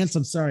variants,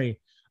 I'm sorry.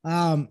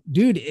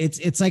 Dude,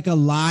 it's like a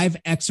live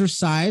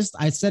exercise.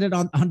 I said it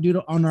on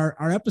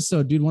our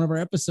episode, dude, one of our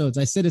episodes.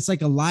 I said it's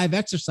like a live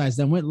exercise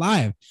that went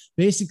live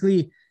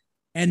basically.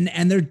 And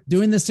they're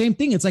doing the same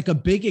thing. It's like a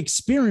big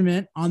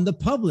experiment on the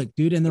public,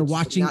 dude. And they're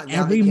watching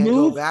every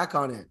move. Go back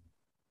on it.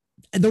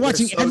 And they're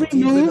watching so every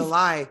deep in the move.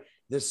 lie.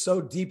 They're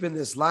so deep in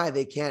this lie,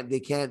 they can't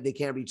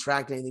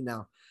retract anything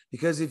now.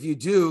 Because if you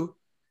do,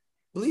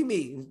 believe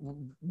me,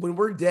 when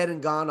we're dead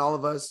and gone, all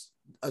of us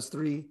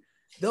three,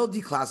 they'll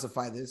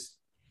declassify this.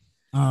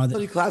 They'll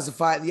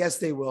declassify it. Yes,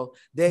 they will.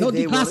 They'll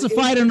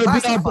declassify it, and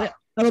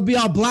it'll be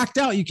all blacked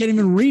out. You can't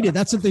even read it.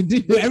 That's what they do.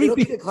 Everything it'll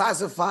be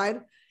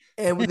declassified,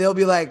 and they'll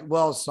be like,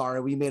 "Well,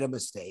 sorry, we made a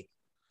mistake.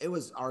 It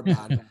was our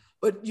bad."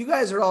 But you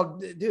guys are all,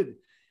 dude.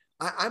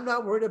 I'm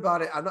not worried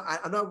about it. I'm not.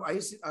 I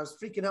was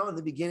freaking out in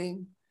the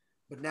beginning,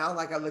 but now,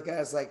 like, I look at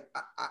it, it's like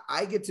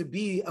I get to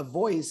be a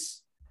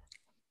voice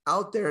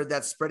out there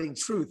that's spreading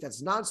truth.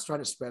 That's not trying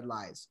to spread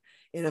lies.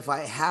 And if I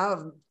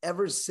have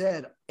ever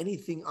said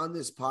anything on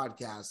this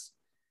podcast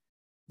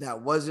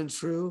that wasn't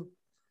true,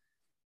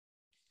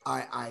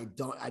 I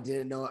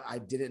didn't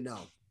know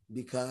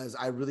because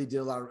I really did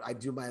a lot. I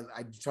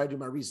try to do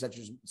my research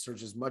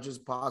as much as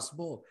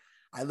possible.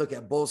 I look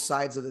at both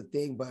sides of the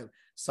thing, but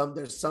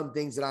there's some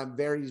things that I'm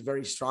very,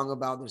 very strong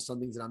about. There's some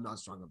things that I'm not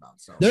strong about.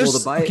 So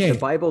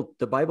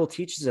the Bible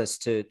teaches us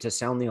to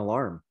sound the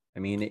alarm. I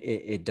mean,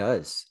 it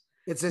does.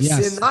 It's a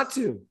sin not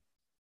to.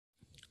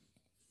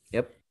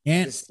 Yep.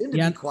 And it's a sin to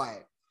be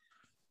quiet.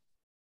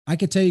 I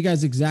could tell you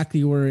guys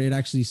exactly where it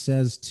actually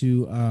says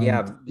to.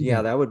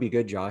 That would be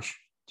good, Josh,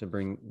 to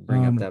bring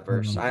up that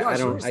verse.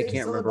 Josh, I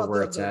can't remember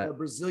where it's at. The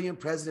Brazilian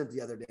president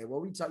the other day.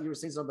 What you were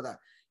saying something about that.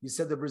 You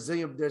said they're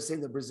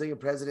saying the Brazilian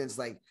president's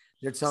like,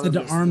 they're telling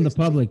them to arm the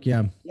public.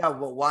 Yeah. Yeah.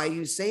 Well, why are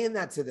you saying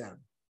that to them?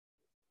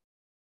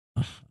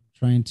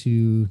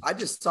 I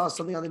just saw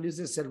something on the news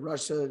that said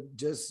Russia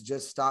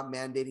just stopped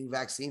mandating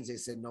vaccines. They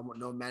said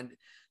no man.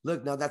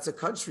 Look, now that's a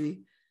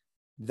country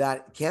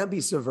that can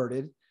be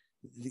subverted.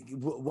 It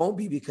won't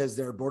be because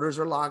their borders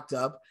are locked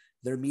up.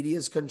 Their media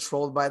is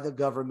controlled by the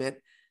government.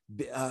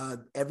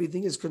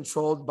 Everything is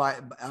controlled by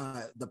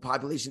the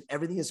population.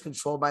 Everything is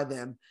controlled by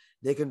them.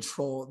 They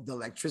control the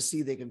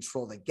electricity. They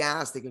control the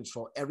gas. They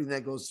control everything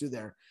that goes through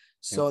there.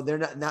 So they're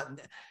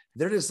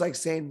they're just like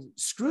saying,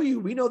 screw you.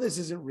 We know this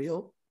isn't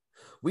real.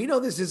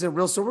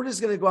 So we're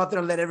just going to go out there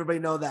and let everybody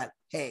know that,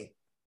 hey,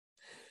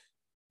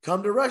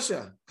 come to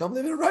Russia, come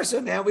live in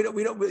Russia, man.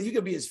 You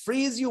can be as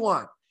free as you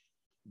want.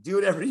 Do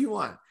whatever you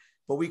want,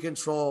 but we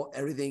control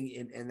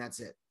everything and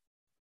that's it.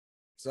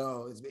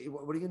 So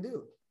what are you going to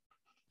do?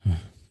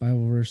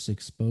 Bible verse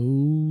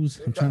expose.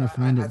 I'm trying to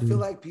find it. I feel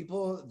like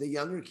the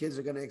younger kids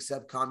are going to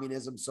accept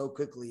communism so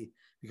quickly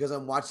because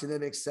I'm watching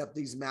them accept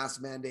these mass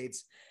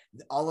mandates.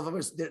 All of them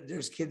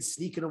there's kids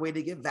sneaking away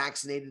to get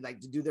vaccinated, like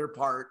to do their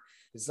part.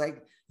 It's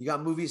like you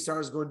got movie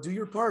stars going, do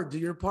your part.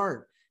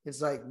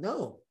 It's like,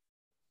 no.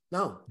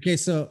 Okay.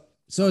 So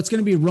it's going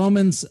to be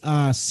Romans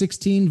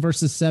 16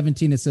 verses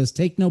 17. It says,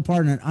 take no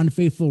part in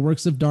unfaithful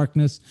works of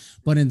darkness,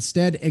 but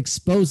instead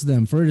expose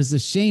them. For it is a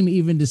shame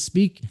even to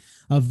speak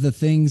of the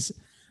things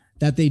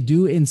that they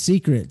do in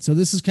secret. So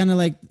this is kind of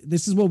like,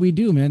 this is what we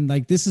do, man.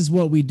 Like, this is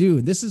what we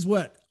do. This is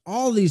what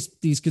all these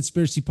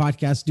conspiracy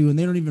podcasts do, and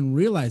they don't even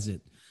realize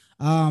it.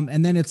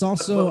 And then it's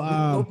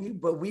also,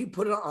 but we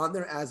put it on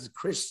there as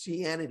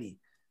Christianity.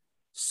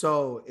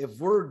 So if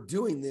we're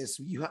doing this,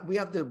 we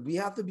have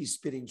to be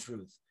spitting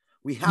truth.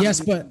 We have. Yes,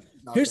 but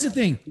here's the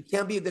thing: you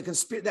can't be the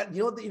conspiracy.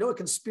 You know what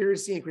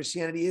conspiracy and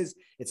Christianity is?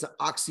 It's an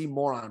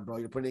oxymoron, bro.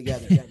 You're putting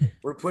together.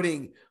 we're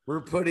putting.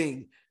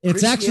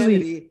 It's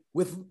actually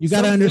with. You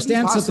got to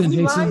understand something,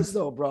 Jason. Lies,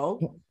 though,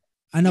 bro.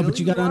 I know, but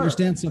you got to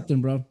understand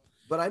something, bro.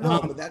 But I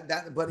know,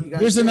 but you got.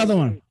 Here's another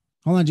one.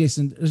 Hold on,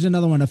 Jason. There's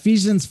another one.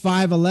 Ephesians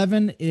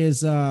 5:11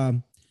 is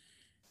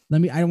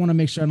I want to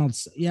make sure I don't.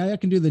 Yeah, I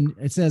can do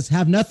it says,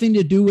 have nothing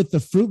to do with the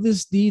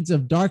fruitless deeds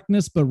of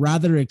darkness, but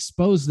rather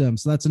expose them.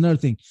 So that's another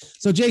thing.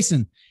 So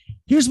Jason,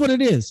 here's what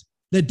it is.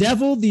 The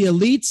devil, the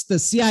elites, the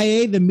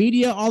CIA, the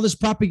media, all this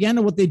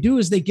propaganda, what they do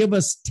is they give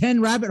us 10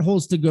 rabbit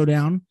holes to go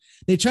down.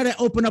 They try to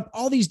open up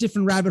all these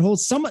different rabbit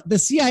holes. The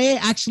CIA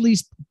actually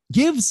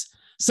gives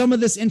some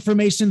of this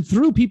information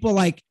through people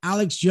like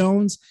Alex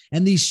Jones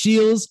and these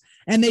Shields.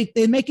 And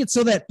they make it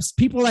so that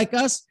people like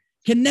us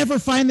can never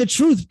find the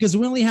truth because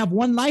we only have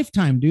one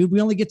lifetime, dude. We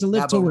only get to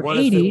live till we're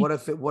 80. What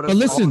if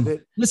listen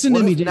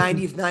to me,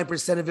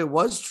 99% of it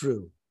was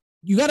true?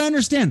 You got to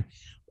understand,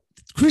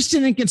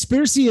 Christian and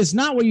conspiracy is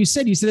not what you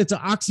said. You said it's an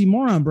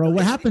oxymoron, bro.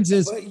 What happens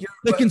is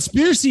the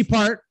conspiracy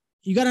part,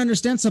 you got to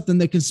understand something.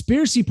 The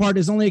conspiracy part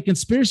is only a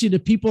conspiracy to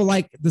people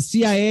like the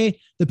CIA,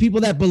 the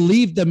people that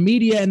believe the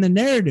media and the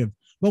narrative.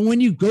 But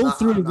when you go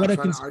through what a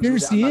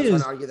conspiracy is, I'm not trying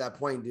to argue that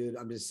point, dude.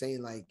 I'm just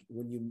saying, like,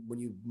 when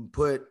you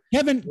put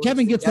Kevin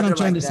gets what I'm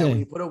trying to say. When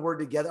you put a word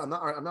together, I'm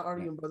not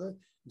arguing, brother.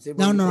 I'm saying,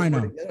 no, I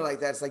know. Together like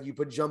that, it's like you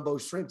put jumbo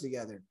shrimp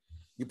together.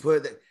 You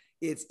put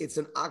it's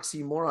an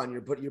oxymoron.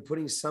 You're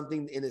putting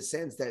something in a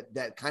sense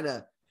that kind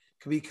of,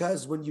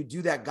 because when you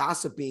do that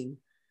gossiping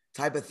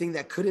type of thing,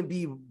 that couldn't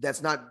be.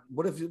 That's not.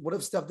 What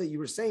if stuff that you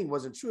were saying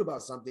wasn't true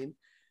about something?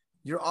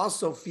 You're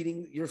also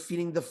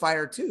feeding the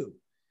fire too.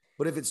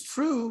 But if it's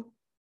true,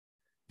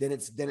 then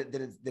it's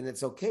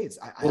okay.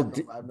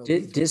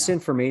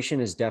 Disinformation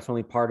is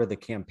definitely part of the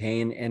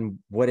campaign, and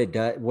what it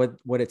does,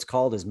 what it's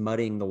called is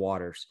muddying the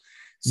waters.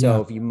 So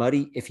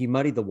Yeah. if you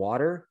muddy the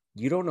water,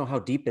 you don't know how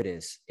deep it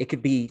is. It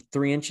could be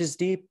 3 inches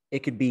deep. It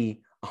could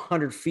be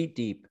 100 feet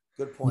deep.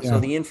 Good point. So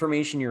the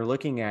information you're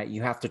looking at,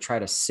 you have to try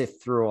to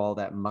sift through all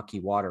that mucky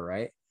water,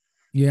 right?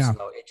 Yeah.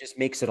 So it just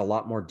makes it a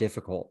lot more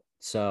difficult.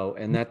 So,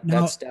 and Now-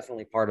 that's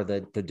definitely part of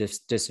the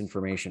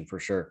disinformation for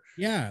sure.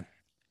 Yeah.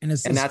 And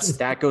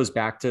that goes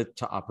back to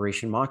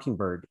Operation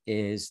Mockingbird,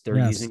 is they're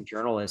Yes. using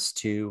journalists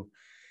to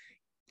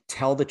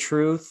tell the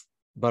truth,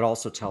 but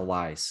also tell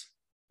lies.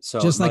 So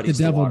just it like the muddies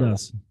devil water.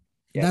 does.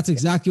 Yeah. That's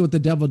exactly what the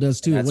devil does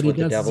too. And that's what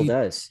he the does is devil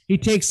does. he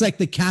takes like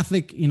the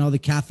Catholic, the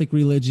Catholic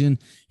religion.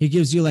 He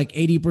gives you like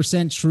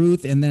 80%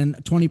 truth and then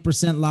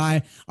 20%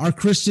 lie. Our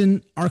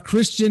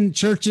Christian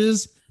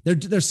churches,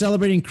 they're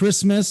celebrating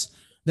Christmas.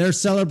 They're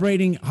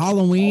celebrating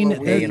Halloween. They're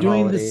Pagan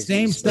doing the holidays,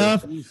 same Easter.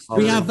 stuff. We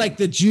Halloween. have like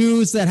the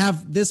Jews that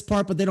have this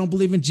part, but they don't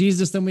believe in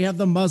Jesus. Then we have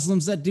the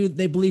Muslims that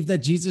they believe that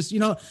Jesus,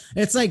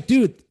 it's like,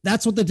 dude,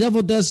 that's what the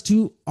devil does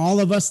to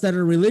all of us that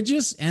are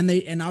religious.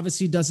 And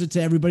obviously does it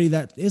to everybody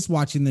that is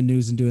watching the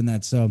news and doing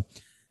that. So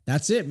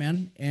that's it,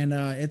 man. And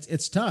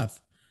it's tough.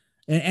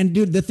 And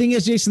dude, the thing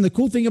is, Jason, the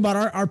cool thing about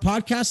our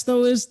podcast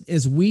though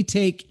is we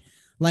take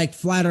like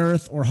flat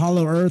earth or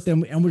hollow earth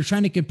and we're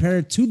trying to compare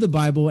it to the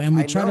Bible, and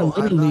we try to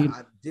literally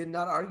I did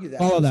not argue that.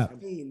 follow that. I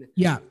mean,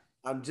 Yeah.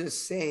 I'm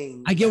just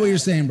saying. I get what you're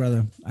saying,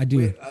 brother. I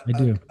do. I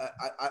do.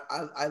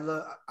 I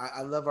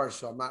love our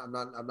show. I'm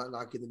not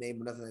knocking the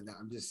name or nothing like that.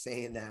 I'm just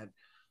saying that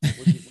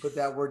when you put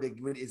that word,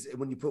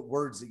 when you put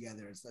words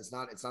together, it's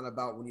not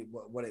about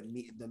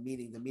the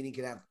meaning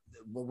could have,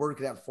 one word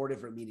could have 4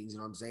 different meanings. You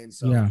know what I'm saying?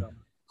 So Yeah.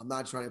 I'm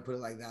not trying to put it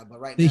like that,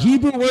 but The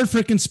Hebrew word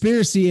for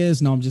conspiracy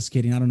is, no, I'm just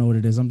kidding. I don't know what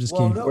it is. I'm just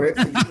kidding. No,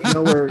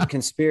 Where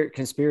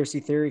conspiracy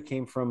theory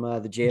came from,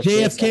 the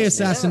JFK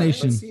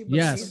assassination. But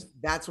Yes.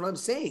 That's what I'm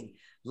saying.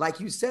 Like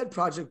you said,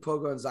 Project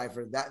Pogo and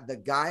Zypher, that the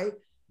guy,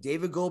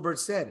 David Goldberg,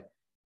 said,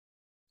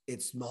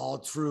 it's all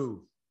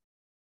true.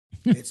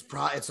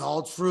 It's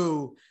all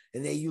true.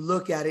 And then you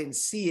look at it and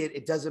see it.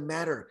 It doesn't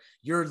matter.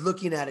 You're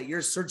looking at it.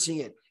 You're searching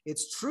it.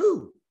 It's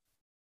true.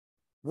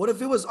 What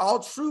if it was all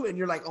true and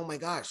you're like, oh my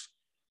gosh,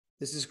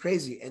 this is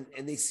crazy.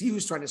 And they see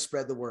who's trying to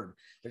spread the word.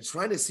 They're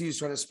trying to see who's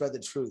trying to spread the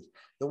truth.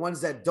 The ones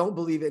that don't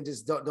believe it and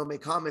just don't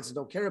make comments and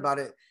don't care about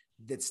it,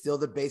 that's still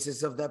the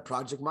basis of that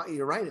project.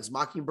 You're right. It's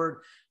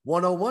Mockingbird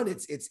 101.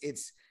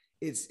 It's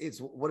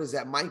what is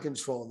that? Mind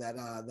control. That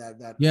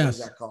Yes. What is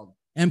that called?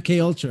 MK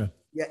Ultra.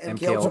 Yeah,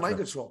 MK Ultra mind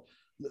control.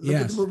 Look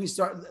at the movie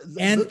start.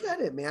 Look at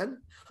it, man.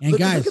 And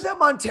look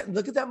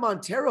at that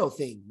Montero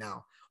thing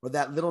now, or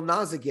that Little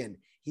Nas again.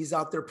 He's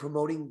out there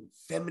promoting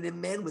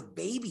feminine men with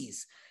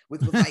babies,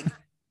 with like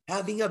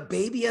having a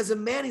baby as a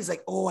man. He's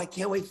like, oh, I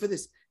can't wait for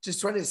this. Just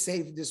trying to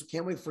say, just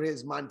can't wait for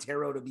his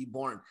Montero to be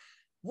born.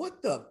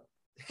 What the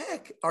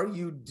heck are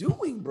you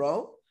doing,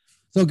 bro?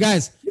 So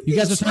guys, you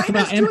guys are talking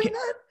about MK.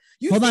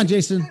 Hold on,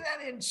 Jason.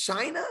 That in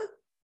China?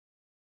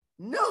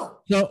 No.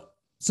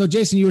 So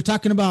Jason, you were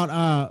talking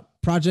about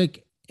Project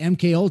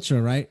MK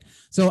Ultra, right?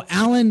 So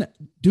Alan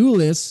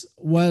Dulles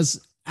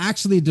was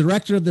actually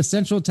director of the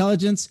Central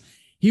Intelligence.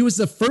 He was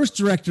the first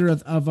director of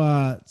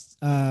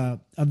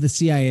the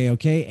CIA,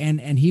 okay,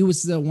 and he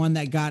was the one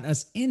that got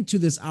us into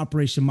this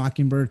Operation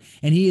Mockingbird,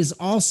 and he is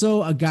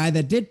also a guy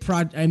that did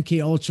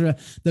MK Ultra,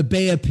 the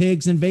Bay of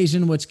Pigs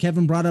invasion, which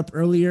Kevin brought up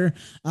earlier.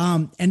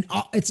 And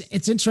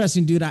it's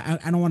interesting, dude. I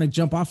don't want to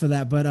jump off of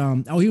that, but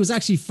he was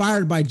actually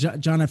fired by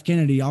John F.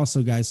 Kennedy,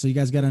 also, guys. So you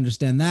guys got to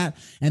understand that,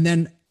 and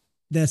then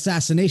the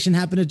assassination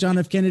happened to John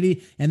F.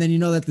 Kennedy. And then you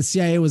know that the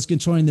CIA was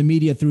controlling the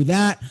media through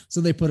that. So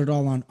they put it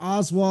all on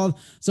Oswald.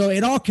 So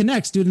it all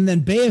connects, dude. And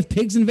then Bay of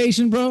Pigs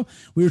invasion, bro.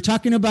 We were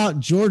talking about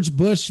George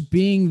Bush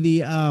being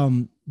the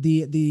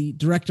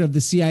director of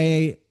the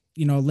CIA,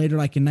 later,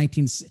 like in the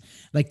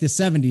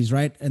 70s,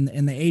 right? And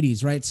in the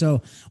 80s, right?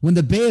 So when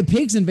the Bay of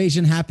Pigs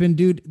invasion happened,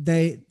 dude,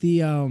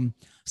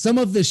 some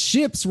of the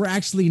ships were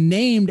actually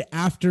named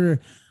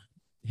after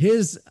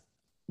his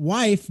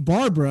wife,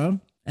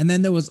 Barbara. And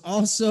then there was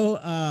also,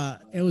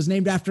 it was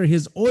named after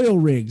his oil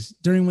rigs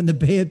during when the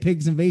Bay of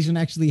Pigs invasion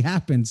actually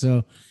happened.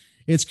 So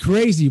it's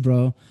crazy,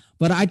 bro.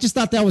 But I just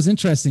thought that was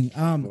interesting.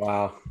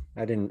 Wow.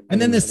 Then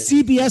the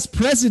CBS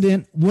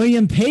president,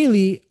 William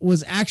Paley,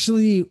 was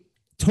actually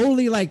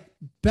totally like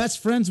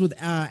best friends with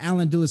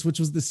Alan Dulles, which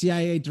was the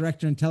CIA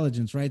director of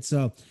intelligence, right?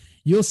 So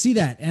you'll see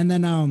that. And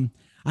then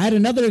I had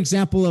another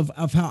example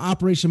of how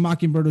Operation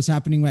Mockingbird was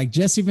happening. Like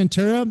Jesse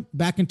Ventura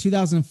back in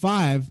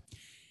 2005,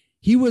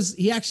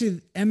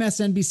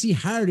 MSNBC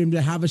hired him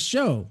to have a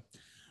show.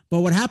 But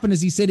what happened is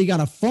he said he got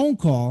a phone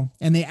call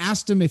and they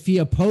asked him if he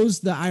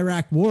opposed the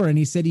Iraq war. And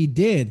he said he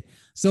did.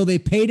 So they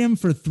paid him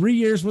for 3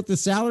 years with the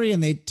salary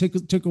and they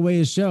took away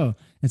his show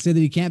and said that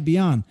he can't be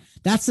on.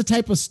 That's the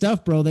type of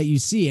stuff, bro, that you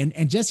see.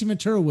 And Jesse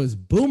Ventura was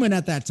booming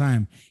at that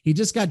time. He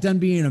just got done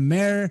being a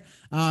mayor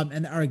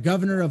and our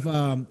governor of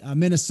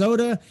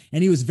Minnesota.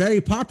 And he was very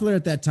popular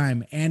at that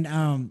time.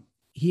 And,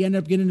 he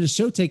ended up getting his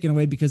show taken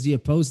away because he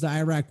opposed the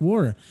Iraq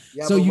war.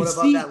 Yeah, so but what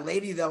about that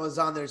lady that was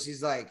on there?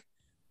 She's like,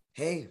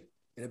 hey,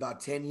 in about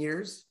 10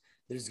 years,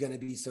 there's going to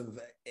be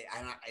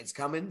it's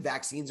coming.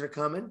 Vaccines are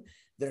coming.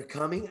 they're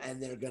coming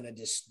and they're gonna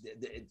just.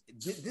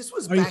 This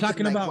was. Are you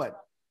talking about what?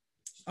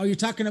 Oh, you're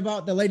talking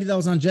about the lady that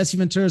was on Jesse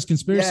Ventura's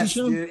conspiracy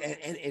show? Dude.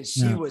 And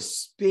she was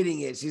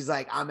spitting it. She's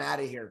like, I'm out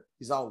of here.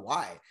 He's all,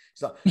 why?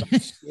 So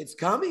it's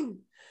coming.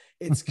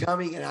 It's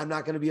coming. And I'm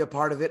not going to be a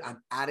part of it.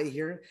 I'm out of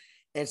here.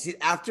 And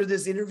after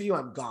this interview,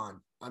 I'm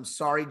gone. I'm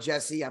sorry,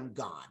 Jesse. I'm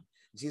gone.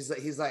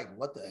 He's like,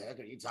 what the heck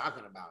are you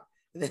talking about?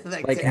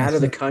 Like out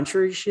of the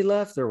country she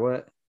left or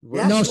what?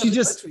 Yeah, no, she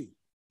just.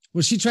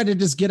 Well, she tried to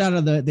just get out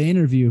of the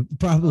interview.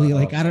 Probably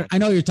I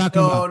know you're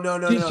talking about.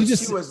 No.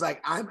 She was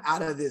like, I'm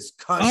out of this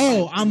country.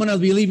 Oh, I'm gonna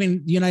be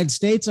leaving the United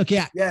States.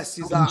 Okay. Yes,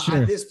 she's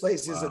sure. This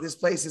place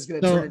is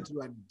gonna turn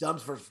into a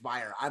dumpster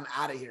fire. I'm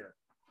out of here.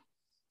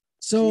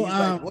 So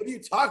like, what are you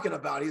talking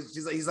about?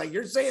 He's like,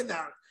 you're saying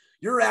that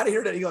you're out of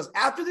here. He goes,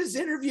 after this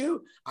interview,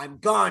 I'm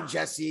gone,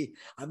 Jesse.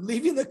 I'm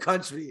leaving the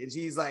country. And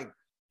he's like,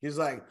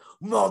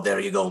 well,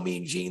 there you go,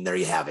 Mean Gene. There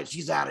you have it.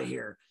 She's out of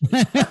here.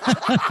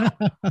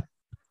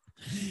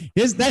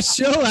 That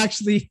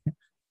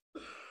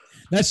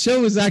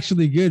show was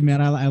actually good,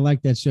 man. I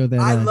like that show.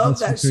 I love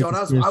that show.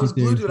 And I was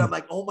glued to it. I'm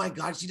like, oh my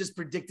God, she just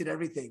predicted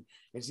everything.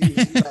 And she's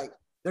like,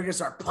 they're gonna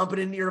start pumping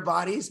into your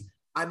bodies.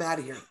 I'm out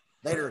of here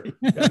later.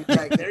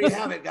 Like, there you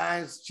have it,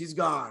 guys. She's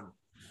gone.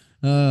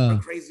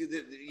 Crazy.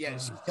 Yeah,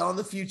 she's telling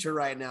the future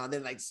right now. And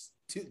then like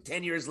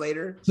 10 years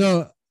later.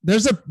 So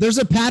there's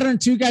a pattern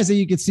too, guys, that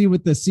you can see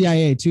with the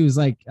CIA too. Is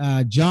like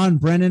John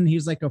Brennan.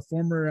 He's like a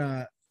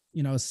former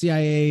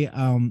CIA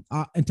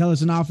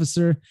intelligence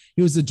officer.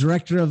 He was the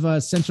director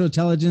of Central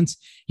Intelligence.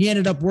 He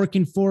ended up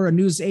working for a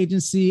news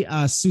agency,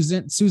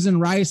 Susan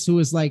Rice, who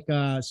was like,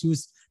 she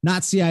was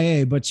not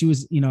CIA, but she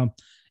was,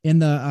 in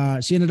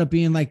the, she ended up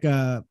being like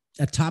a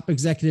top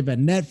executive at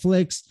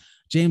Netflix.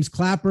 James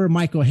Clapper,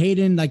 Michael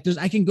Hayden, like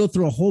I can go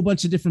through a whole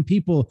bunch of different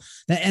people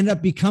that end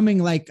up becoming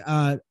like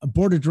a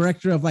board of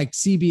director of like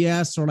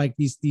CBS or like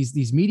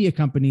these media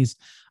companies.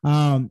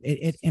 And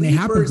it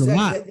happens a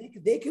lot.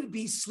 They could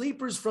be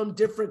sleepers from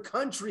different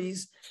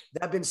countries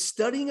that have been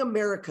studying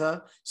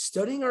America,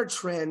 studying our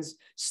trends,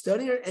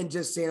 and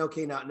just saying,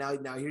 okay,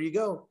 now here you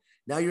go.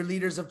 Now you're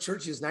leaders of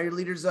churches. Now you're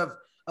leaders of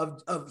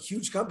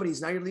huge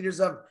companies. Now you're leaders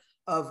of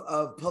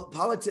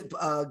politics,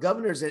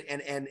 governors,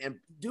 and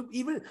do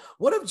even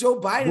what if Joe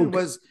Biden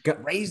was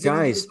raised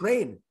in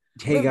Ukraine?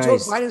 Hey guys, Joe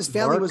Biden's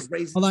family was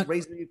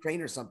raised in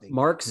Ukraine or something.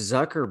 Mark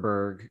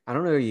Zuckerberg, I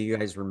don't know if you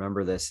guys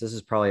remember this. This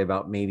is probably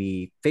about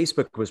maybe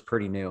Facebook was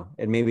pretty new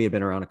and maybe had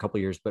been around a couple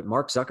of years, but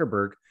Mark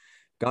Zuckerberg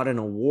got an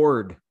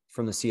award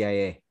from the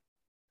CIA.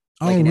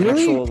 Like an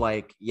really?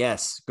 actual,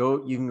 yes,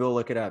 you can go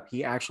look it up.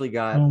 He actually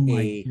got an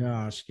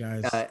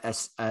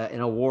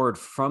award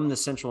from the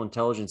Central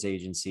Intelligence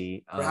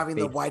Agency for having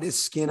the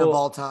whitest skin of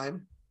all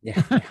time. Yeah.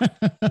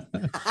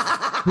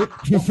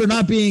 For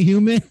not being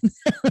human.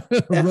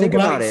 Think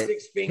about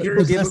it.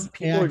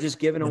 People are just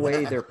giving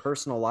away their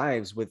personal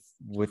lives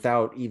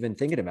without even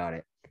thinking about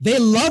it. They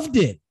loved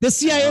it. The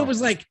CIA was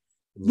like,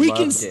 we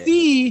can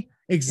see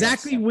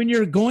exactly when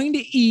you're going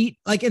to eat.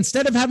 Like,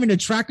 instead of having to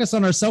track us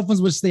on our cell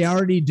phones, which they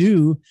already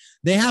do,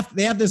 they have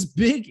this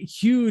big,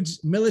 huge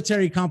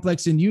military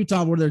complex in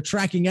Utah where they're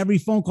tracking every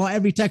phone call,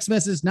 every text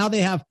message. Now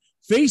they have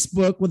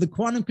Facebook with a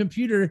quantum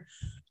computer,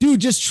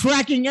 dude, just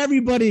tracking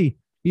everybody.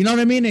 You know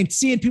what I mean? And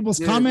seeing people's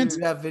comments,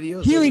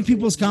 hearing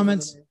people's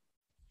comments.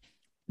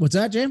 What's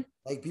that, Jim?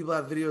 Like, people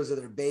have videos of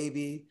their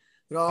baby.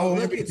 They're all,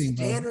 look, it's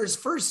Tanner's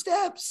first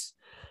steps.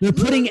 They're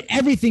putting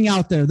everything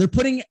out there. They're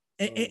putting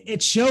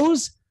it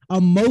shows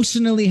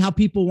emotionally how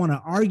people want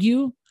to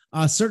argue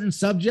certain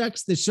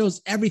subjects. That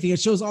shows everything. It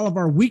shows all of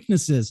our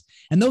weaknesses.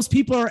 And those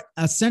people are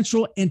a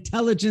Central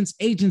Intelligence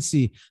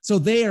Agency. So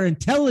they are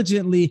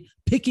intelligently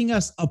picking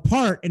us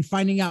apart and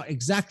finding out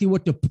exactly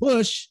what to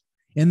push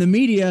in the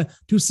media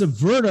to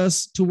subvert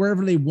us to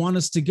wherever they want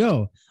us to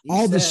go.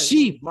 The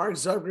sheep. Mark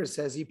Zuckerberg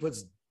says he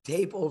puts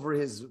tape over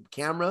his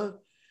camera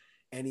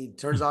and he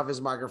turns off his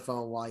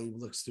microphone while he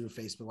looks through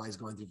Facebook, while he's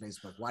going through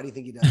Facebook. Why do you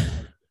think he does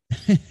that?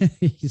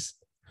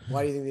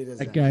 Why do you think he does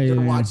that?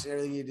 They're watching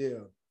everything you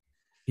do.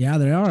 Yeah,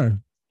 they are.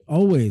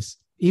 Always.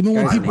 Even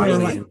when people are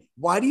like,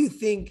 why do you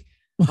think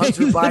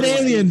Hunter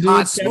Biden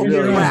caught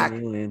smoking crack?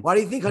 Why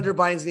do you think Hunter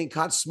Biden's getting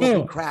caught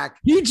smoking crack?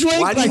 He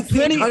drank. Why do you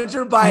think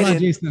Hunter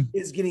Biden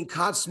is getting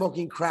caught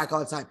smoking crack all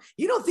the time?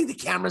 You don't think the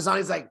camera's on?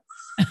 He's like,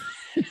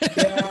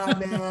 yeah,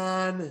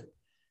 man.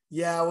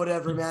 Yeah,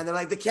 whatever, man. They're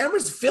like, the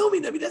camera's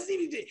filming him. He doesn't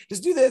even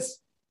just do this.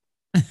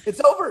 It's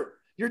over.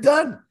 You're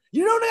done.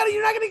 You're not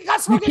going to get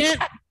caught smoking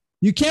crack.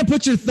 You can't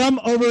put your thumb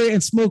over it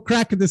and smoke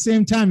crack at the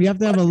same time. You have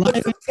to have a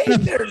light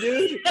there,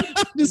 dude.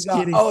 Just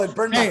kidding. Oh, it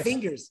burned my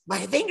fingers. My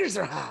fingers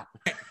are hot.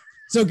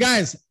 So,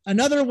 guys,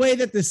 another way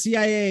that the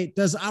CIA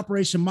does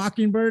Operation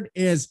Mockingbird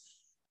is,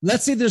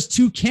 let's say there's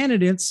two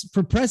candidates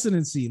for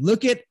presidency.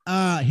 Look at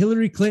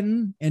Hillary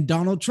Clinton and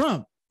Donald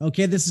Trump.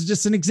 Okay, this is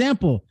just an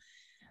example.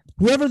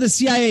 Whoever the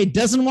CIA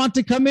doesn't want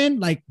to come in,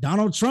 like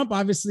Donald Trump,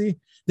 obviously,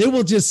 they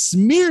will just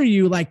smear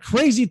you like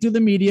crazy through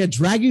the media,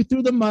 drag you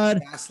through the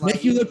mud,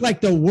 make you look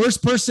like the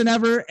worst person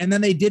ever. And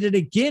then they did it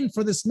again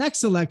for this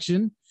next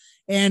election.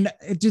 And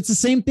it's the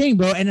same thing,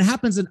 bro. And it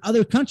happens in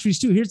other countries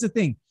too. Here's the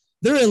thing.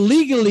 they're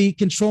illegally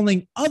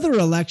controlling other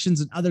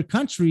elections in other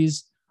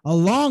countries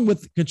along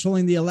with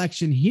controlling the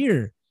election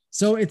here.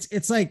 So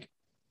it's like,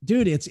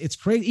 dude, it's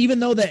crazy. Even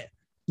though that,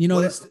 you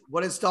know,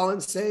 what did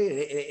Stalin say?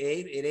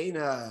 It ain't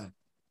how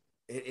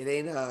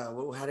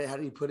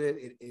do you put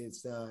it?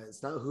 It's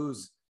not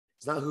who's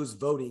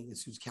voting,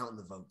 it's who's counting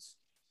the votes.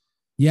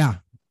 Yeah.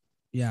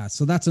 Yeah.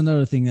 So that's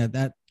another thing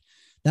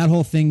that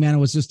whole thing, man, it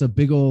was just a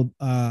big old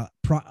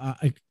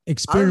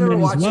experiment. I remember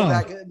watching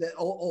back the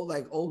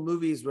old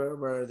movies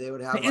where they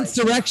would have the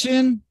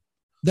insurrection.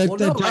 That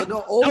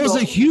was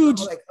a huge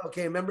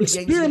remember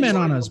experiment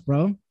on us,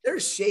 bro. They're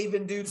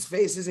shaving dudes'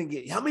 faces and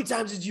how many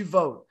times did you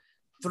vote?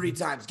 3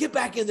 times. Get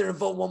back in there and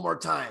vote one more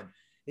time.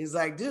 He's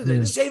like, dude,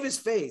 just shave his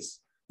face.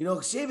 You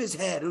know, shave his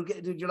head.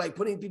 Dude, you're like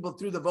putting people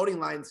through the voting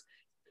lines,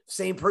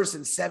 same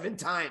person 7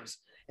 times,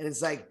 and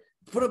it's like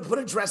put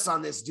a dress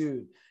on this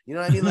dude. You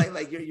know what I mean?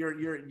 like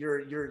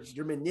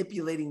you're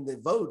manipulating the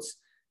votes,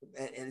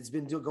 and it's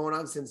been going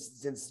on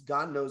since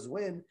God knows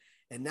when.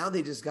 And now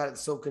they just got it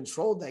so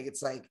controlled. Like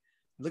it's like,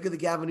 look at the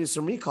Gavin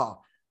Newsom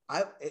recall.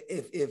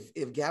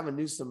 If Gavin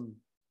Newsom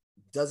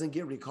doesn't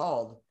get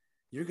recalled,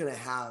 you're gonna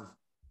have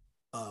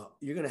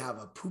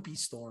a poopy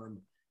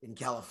storm in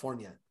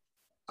California.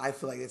 I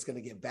feel like it's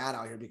gonna get bad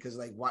out here because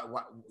like why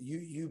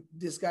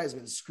this guy's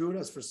been screwing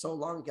us for so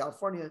long in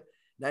California.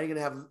 Now you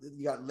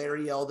got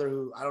Larry Elder,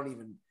 who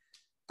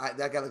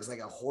that guy looks like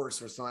a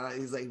horse or something.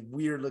 He's like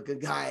weird looking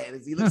guy,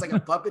 and he looks like a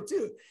puppet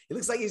too. He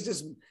looks like he's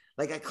just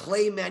like a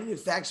clay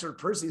manufactured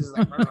person. He's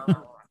like.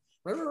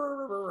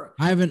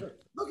 I haven't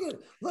look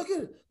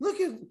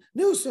at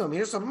Newsom.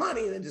 Here's some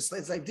money, and then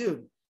it's like,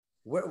 dude,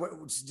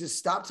 just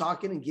stop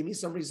talking and give me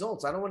some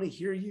results. I don't want to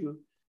hear you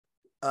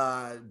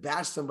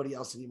bash somebody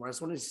else anymore. I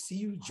just want to see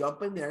you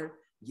jump in there,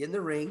 get in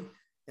the ring,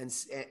 and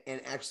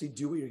actually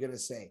do what you're gonna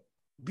say.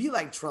 Be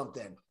like Trump,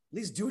 then. At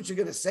least do what you're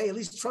gonna say. At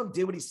least Trump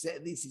did what he said.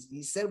 At least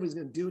he said what he's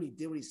gonna do, and he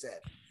did what he said.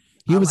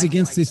 He was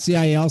against the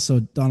CIA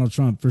also, Donald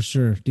Trump, for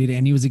sure, dude.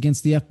 And he was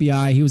against the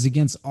FBI. He was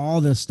against all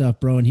this stuff,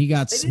 bro. And he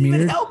got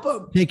smeared, help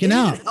him. Taken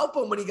out. Help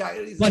him when he got.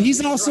 But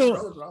he's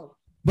also.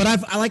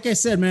 But like I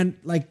said, man,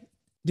 like,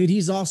 dude,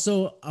 he's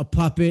also a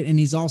puppet, and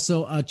he's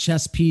also a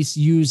chess piece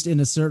used in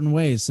a certain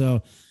way.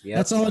 So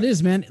that's all it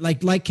is, man.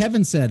 Like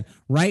Kevin said,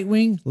 right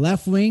wing,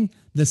 left wing,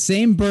 the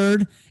same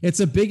bird. It's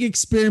a big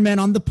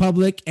experiment on the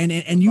public,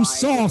 and you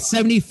saw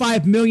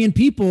 75 million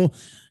people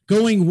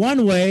going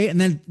one way,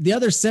 and then the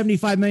other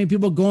 75 million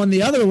people going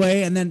the other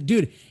way. And then,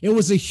 dude, it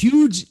was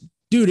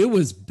it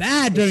was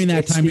bad during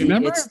that time.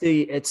 Remember?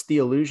 It's the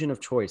illusion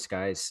of choice,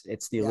 guys.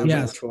 It's the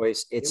illusion of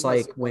choice. It's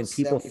like when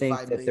people think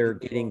that they're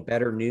getting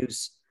better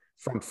news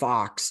from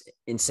Fox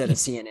instead of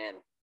CNN,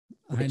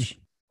 which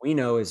we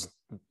know is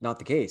not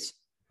the case.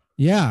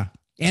 Yeah.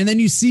 And then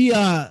you see,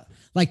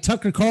 like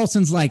Tucker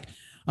Carlson's like,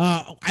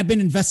 I've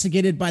been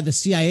investigated by the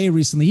CIA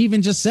recently. He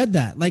even just said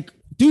that. Like,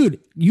 dude,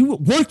 you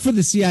work for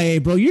the CIA,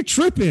 bro. You're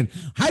tripping.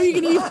 How are you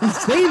going to even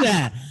say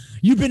that?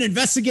 You've been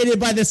investigated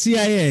by the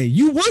CIA.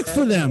 You work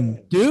for them,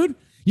 dude.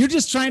 You're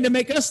just trying to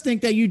make us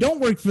think that you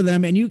don't work for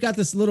them. And you got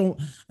this little,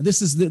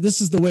 this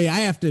is the way I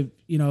have to,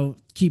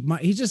 keep my,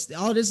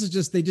 all this is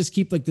just, they just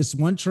keep like this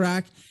one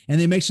track, and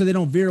they make sure they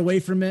don't veer away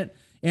from it.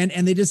 And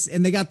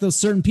they got those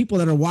certain people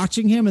that are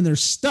watching him, and they're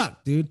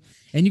stuck, dude.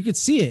 And you could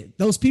see it.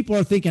 Those people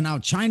are thinking, oh,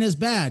 China's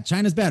bad.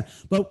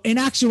 But in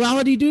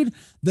actuality, dude,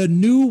 the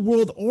new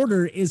world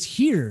order is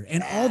here.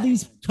 And all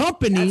these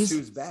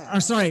companies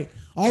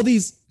all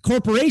these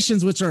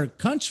corporations, which are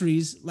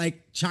countries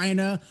like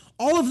China,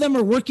 all of them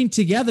are working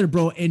together,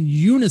 bro, in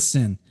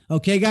unison.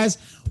 Okay, guys,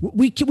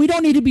 we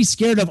don't need to be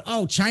scared of,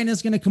 oh,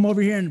 China's going to come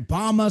over here and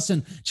bomb us,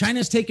 and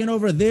China's taking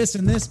over this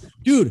and this.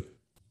 Dude,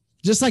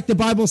 just like the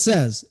Bible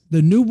says,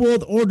 the new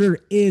world order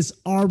is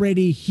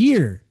already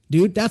here.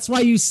 Dude, that's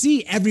why you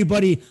see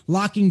everybody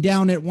locking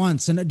down at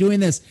once and doing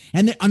this.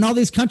 And all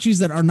these countries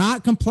that are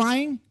not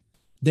complying,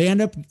 they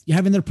end up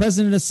having their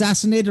president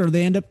assassinated, or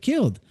they end up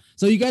killed.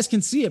 So you guys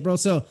can see it, bro.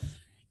 So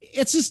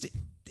it's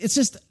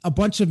just a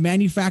bunch of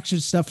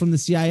manufactured stuff from the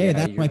CIA. Yeah,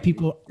 that's why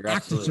people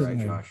act a certain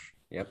way. Josh.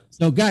 Yep.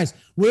 So guys,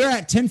 we're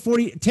at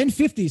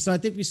 10:50. So I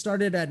think we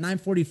started at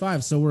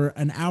 9:45. So we're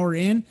an hour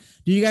in.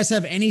 Do you guys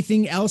have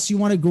anything else you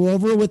want to go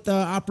over with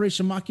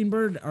Operation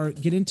Mockingbird or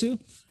get into?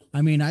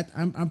 I mean, I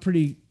think I'm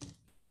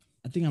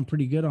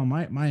pretty good on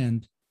my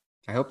end.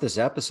 I hope this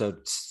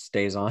episode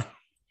stays on.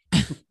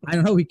 I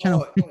don't know. We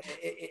kind of.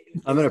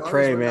 I'm gonna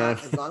pray, man.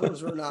 As long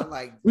as we're not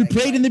like we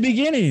prayed in the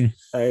beginning.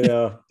 I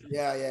know.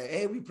 Yeah.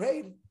 Hey, we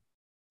prayed.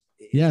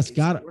 Yes,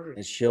 got it.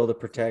 A shield of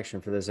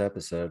protection for this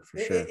episode for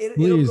sure.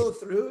 It'll go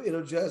through.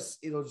 It'll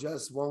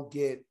just won't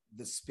get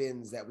the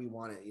spins that we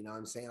want it. You know what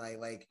I'm saying?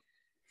 Like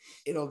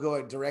it'll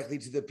go directly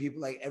to the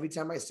people. Like every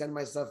time I send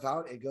my stuff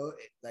out,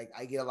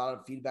 I get a lot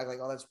of feedback. Like,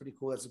 oh, that's pretty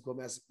cool. That's a cool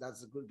message.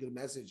 That's a good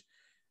message.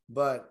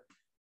 But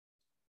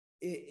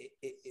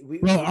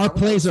our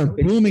plays are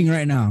booming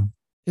right now.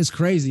 It's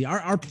crazy.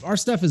 Our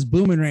stuff is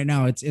booming right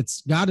now.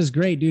 It's God is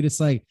great, dude. It's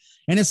like,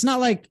 and it's not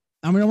like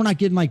I mean, we're not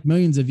getting like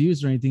millions of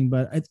views or anything,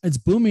 but it's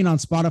booming on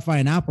Spotify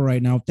and Apple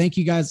right now. Thank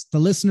you guys, the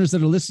listeners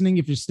that are listening.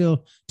 If you're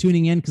still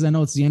tuning in, because I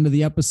know it's the end of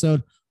the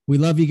episode, we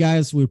love you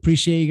guys. We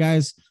appreciate you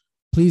guys.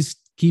 Please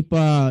keep,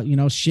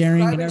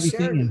 sharing and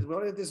everything. We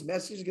want to get this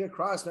message get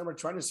across. Man, we're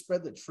trying to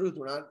spread the truth.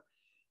 We're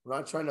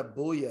not trying to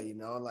bull you.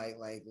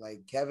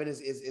 Like Kevin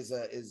is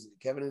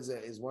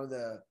one of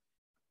the.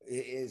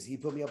 He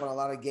put me up on a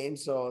lot of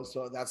games, so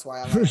that's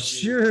why For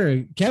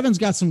sure. Kevin's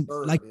got some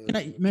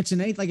mention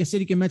anything. Like I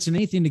said, you can mention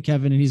anything to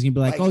Kevin, and he's gonna be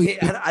like, "Oh,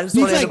 I just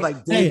want to end up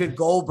like David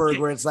Goldberg,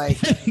 where it's like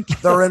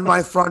they're in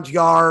my front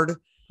yard.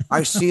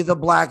 I see the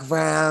black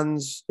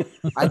vans.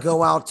 I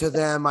go out to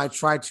them. I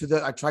try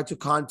to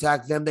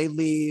contact them. They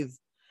leave,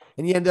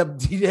 and you end up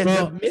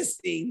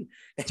missing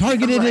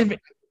targeted."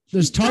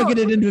 There's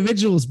targeted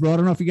individuals, bro. I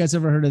don't know if you guys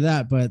ever heard of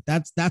that, but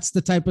that's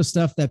the type of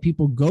stuff that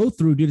people go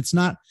through, dude. It's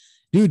not.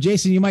 Dude,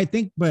 Jason, you might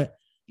think, but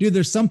dude,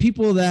 there's some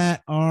people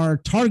that are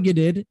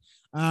targeted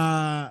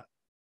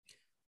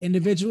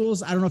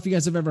individuals. I don't know if you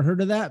guys have ever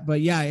heard of that,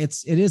 but yeah,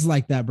 it is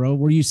like that, bro.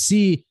 Where you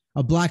see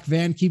a black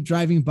van keep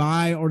driving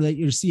by, or that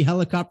you see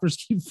helicopters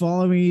keep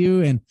following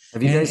you. And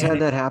have you guys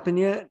had that happen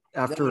yet?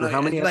 After how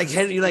many? Like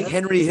Henry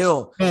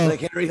Hill, like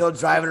Henry Hill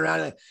driving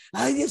around.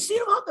 Like, you see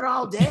them out there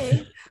all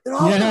day. They're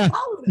all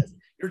following us.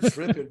 You're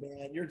tripping,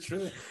 man. You're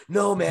tripping.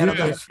 No, man, I'm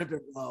not tripping,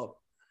 bro.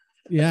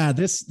 Yeah,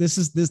 this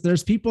is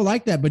there's people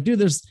like that, but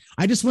dude,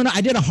 I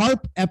did a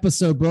harp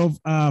episode, bro,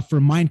 for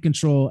Mind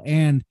Control,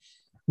 and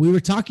we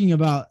were talking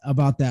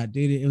about that,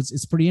 dude.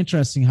 It's pretty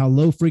interesting how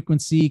low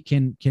frequency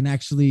can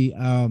actually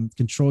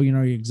control,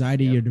 your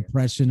anxiety, your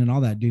depression, and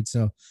all that, dude.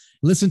 So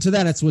listen to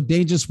that. It's with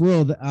Dangerous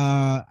World.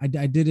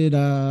 I did it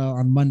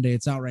on Monday.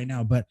 It's out right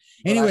now. But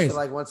anyways, I feel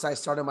like once I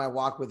started my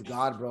walk with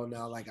God, bro,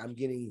 now like I'm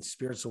getting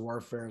spiritual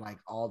warfare like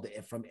all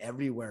day from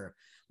everywhere.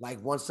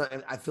 Like once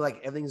I feel like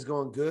everything's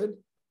going good.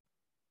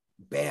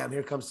 Bam,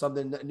 here comes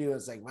something new.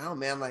 It's like, wow,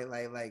 man,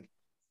 like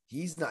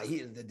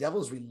the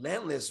devil's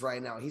relentless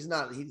right now. He's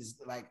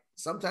like,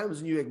 sometimes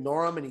when you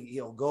ignore him and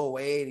he'll go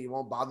away and he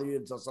won't bother you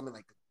until something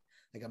like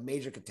a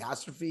major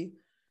catastrophe.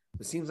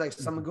 It seems like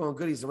something going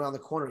good. He's around the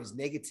corner. He's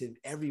negative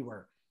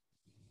everywhere.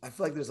 I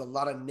feel like there's a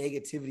lot of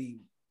negativity.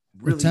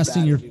 Really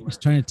testing he's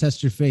trying to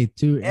test your faith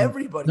too.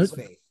 Everybody's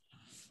faith.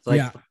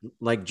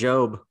 Like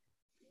Job.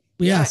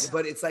 Yes.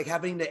 But it's like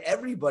happening to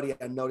everybody.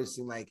 I'm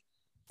noticing like,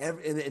 but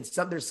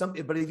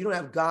if you don't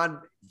have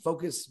God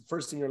focus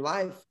first in your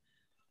life,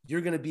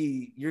 you're gonna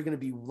be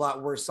a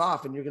lot worse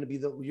off, and you're gonna be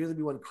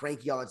one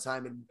cranky all the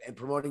time and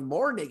promoting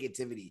more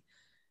negativity.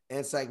 And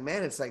it's like,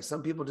 man, it's like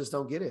some people just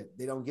don't get it.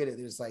 They don't get it.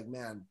 They're just like,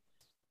 man,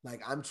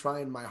 like I'm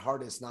trying my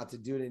hardest not to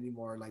do it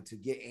anymore, like to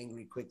get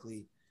angry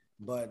quickly.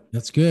 But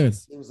that's good. It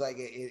seems like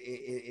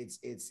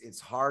it's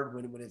hard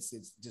when it's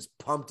just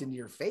pumped into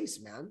your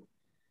face, man.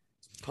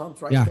 It's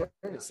pumped right there.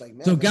 And it's like,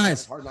 man, so guys,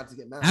 it's hard not to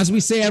get mad. As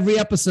we say every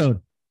episode,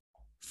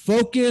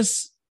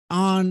 focus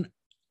on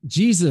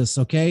Jesus,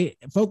 okay?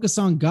 Focus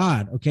on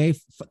God, okay?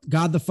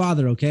 God the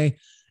Father, okay?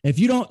 If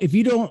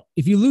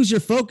you lose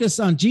your focus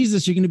on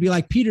Jesus, you're going to be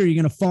like Peter,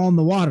 you're going to fall in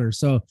the water.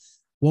 So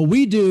what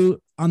we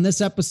do on this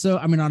episode,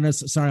 on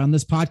this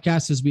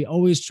podcast, is we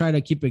always try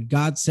to keep it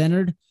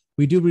God-centered.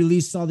 We do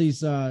release all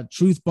these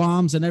truth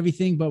bombs and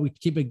everything, but we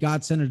keep it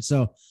God-centered.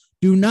 So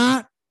do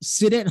not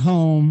sit at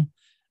home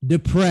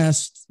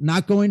depressed,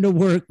 not going to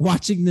work,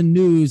 watching the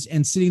news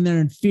and sitting there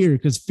in fear,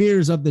 because fear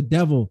is of the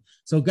devil.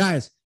 So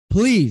guys,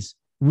 please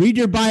read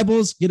your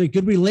Bibles, get a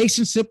good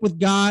relationship with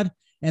God,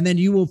 and then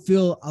you will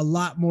feel a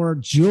lot more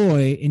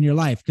joy in your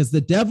life, because the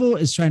devil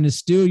is trying to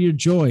steal your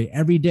joy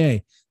every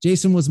day.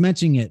 Jason was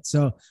mentioning it.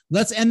 So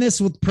let's end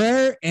this with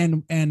prayer,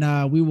 and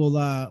we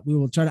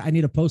will try to, I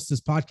need to post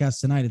this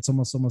podcast tonight. It's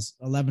almost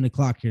 11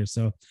 o'clock here.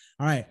 So,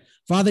 all right,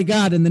 Father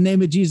God, in the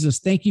name of Jesus,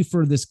 thank you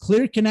for this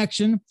clear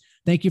connection.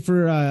 Thank you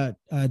for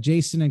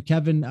Jason and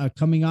Kevin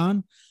coming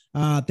on.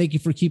 Thank you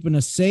for keeping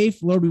us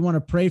safe. Lord, we want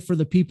to pray for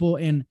the people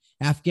in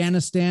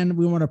Afghanistan.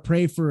 We want to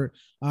pray for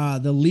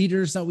the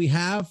leaders that we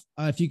have.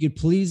 If you could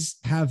please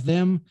have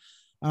them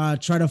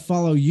try to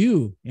follow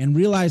you and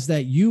realize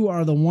that you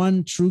are the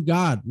one true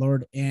God,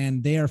 Lord,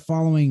 and they are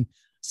following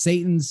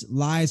Satan's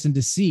lies and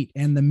deceit.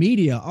 And the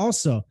media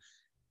also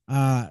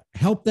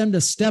help them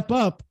to step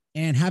up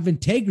and have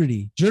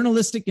integrity,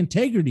 journalistic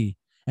integrity,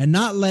 and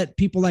not let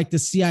people like the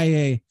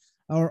CIA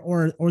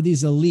or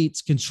these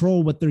elites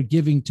control what they're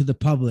giving to the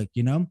public,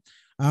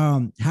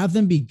 have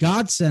them be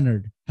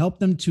God-centered, help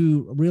them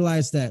to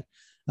realize that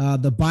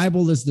the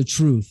Bible is the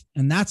truth.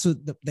 And that's what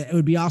it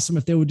would be awesome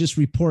if they would just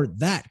report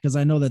that, because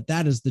I know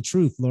that is the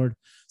truth, Lord.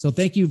 So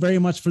thank you very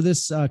much for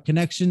this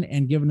connection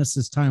and giving us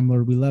this time,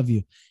 Lord. We love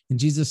you. In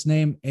Jesus'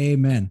 name,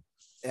 amen.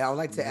 Yeah, I would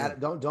like to add,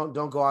 don't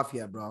go off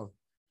yet, bro.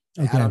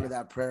 Okay. Add on to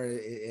that prayer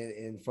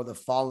and for the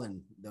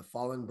fallen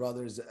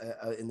brothers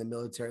in the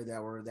military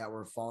that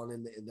were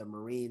fallen in the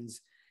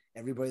Marines,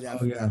 everybody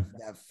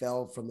that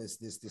fell from this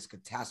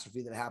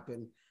catastrophe that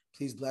happened.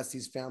 Please bless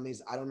these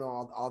families. I don't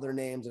know all their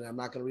names, and I'm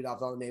not going to read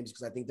off all the names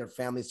because I think their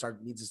families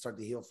needs to start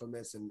to heal from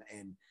this and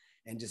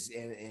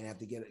have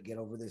to get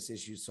over this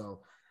issue.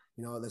 So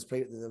let's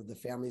pray. The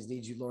families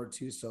need you, Lord,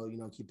 too. So,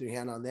 keep your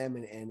hand on them.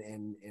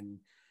 And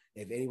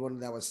if anyone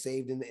that was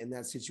saved in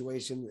that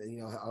situation,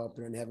 I hope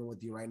they're in heaven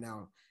with you right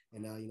now.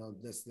 And,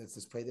 let's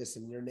just pray this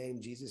in your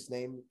name, Jesus'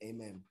 name.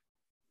 Amen.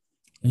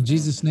 In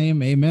Jesus'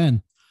 name,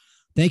 amen.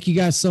 Thank you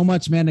guys so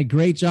much, man. A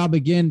great job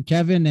again,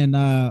 Kevin.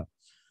 And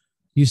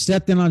you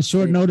stepped in on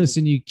short notice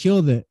and you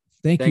killed it.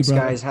 Thanks, you,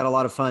 brother. Guys. Had a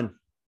lot of fun.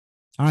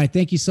 All right.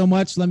 Thank you so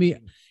much.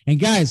 And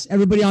guys,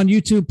 everybody on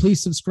YouTube,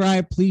 please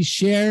subscribe, please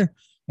share.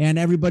 And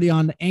everybody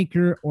on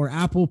Anchor or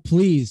Apple,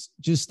 please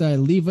just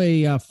leave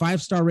a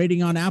 5-star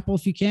rating on Apple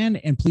if you can.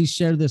 And please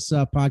share this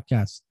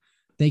podcast.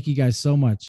 Thank you guys so much.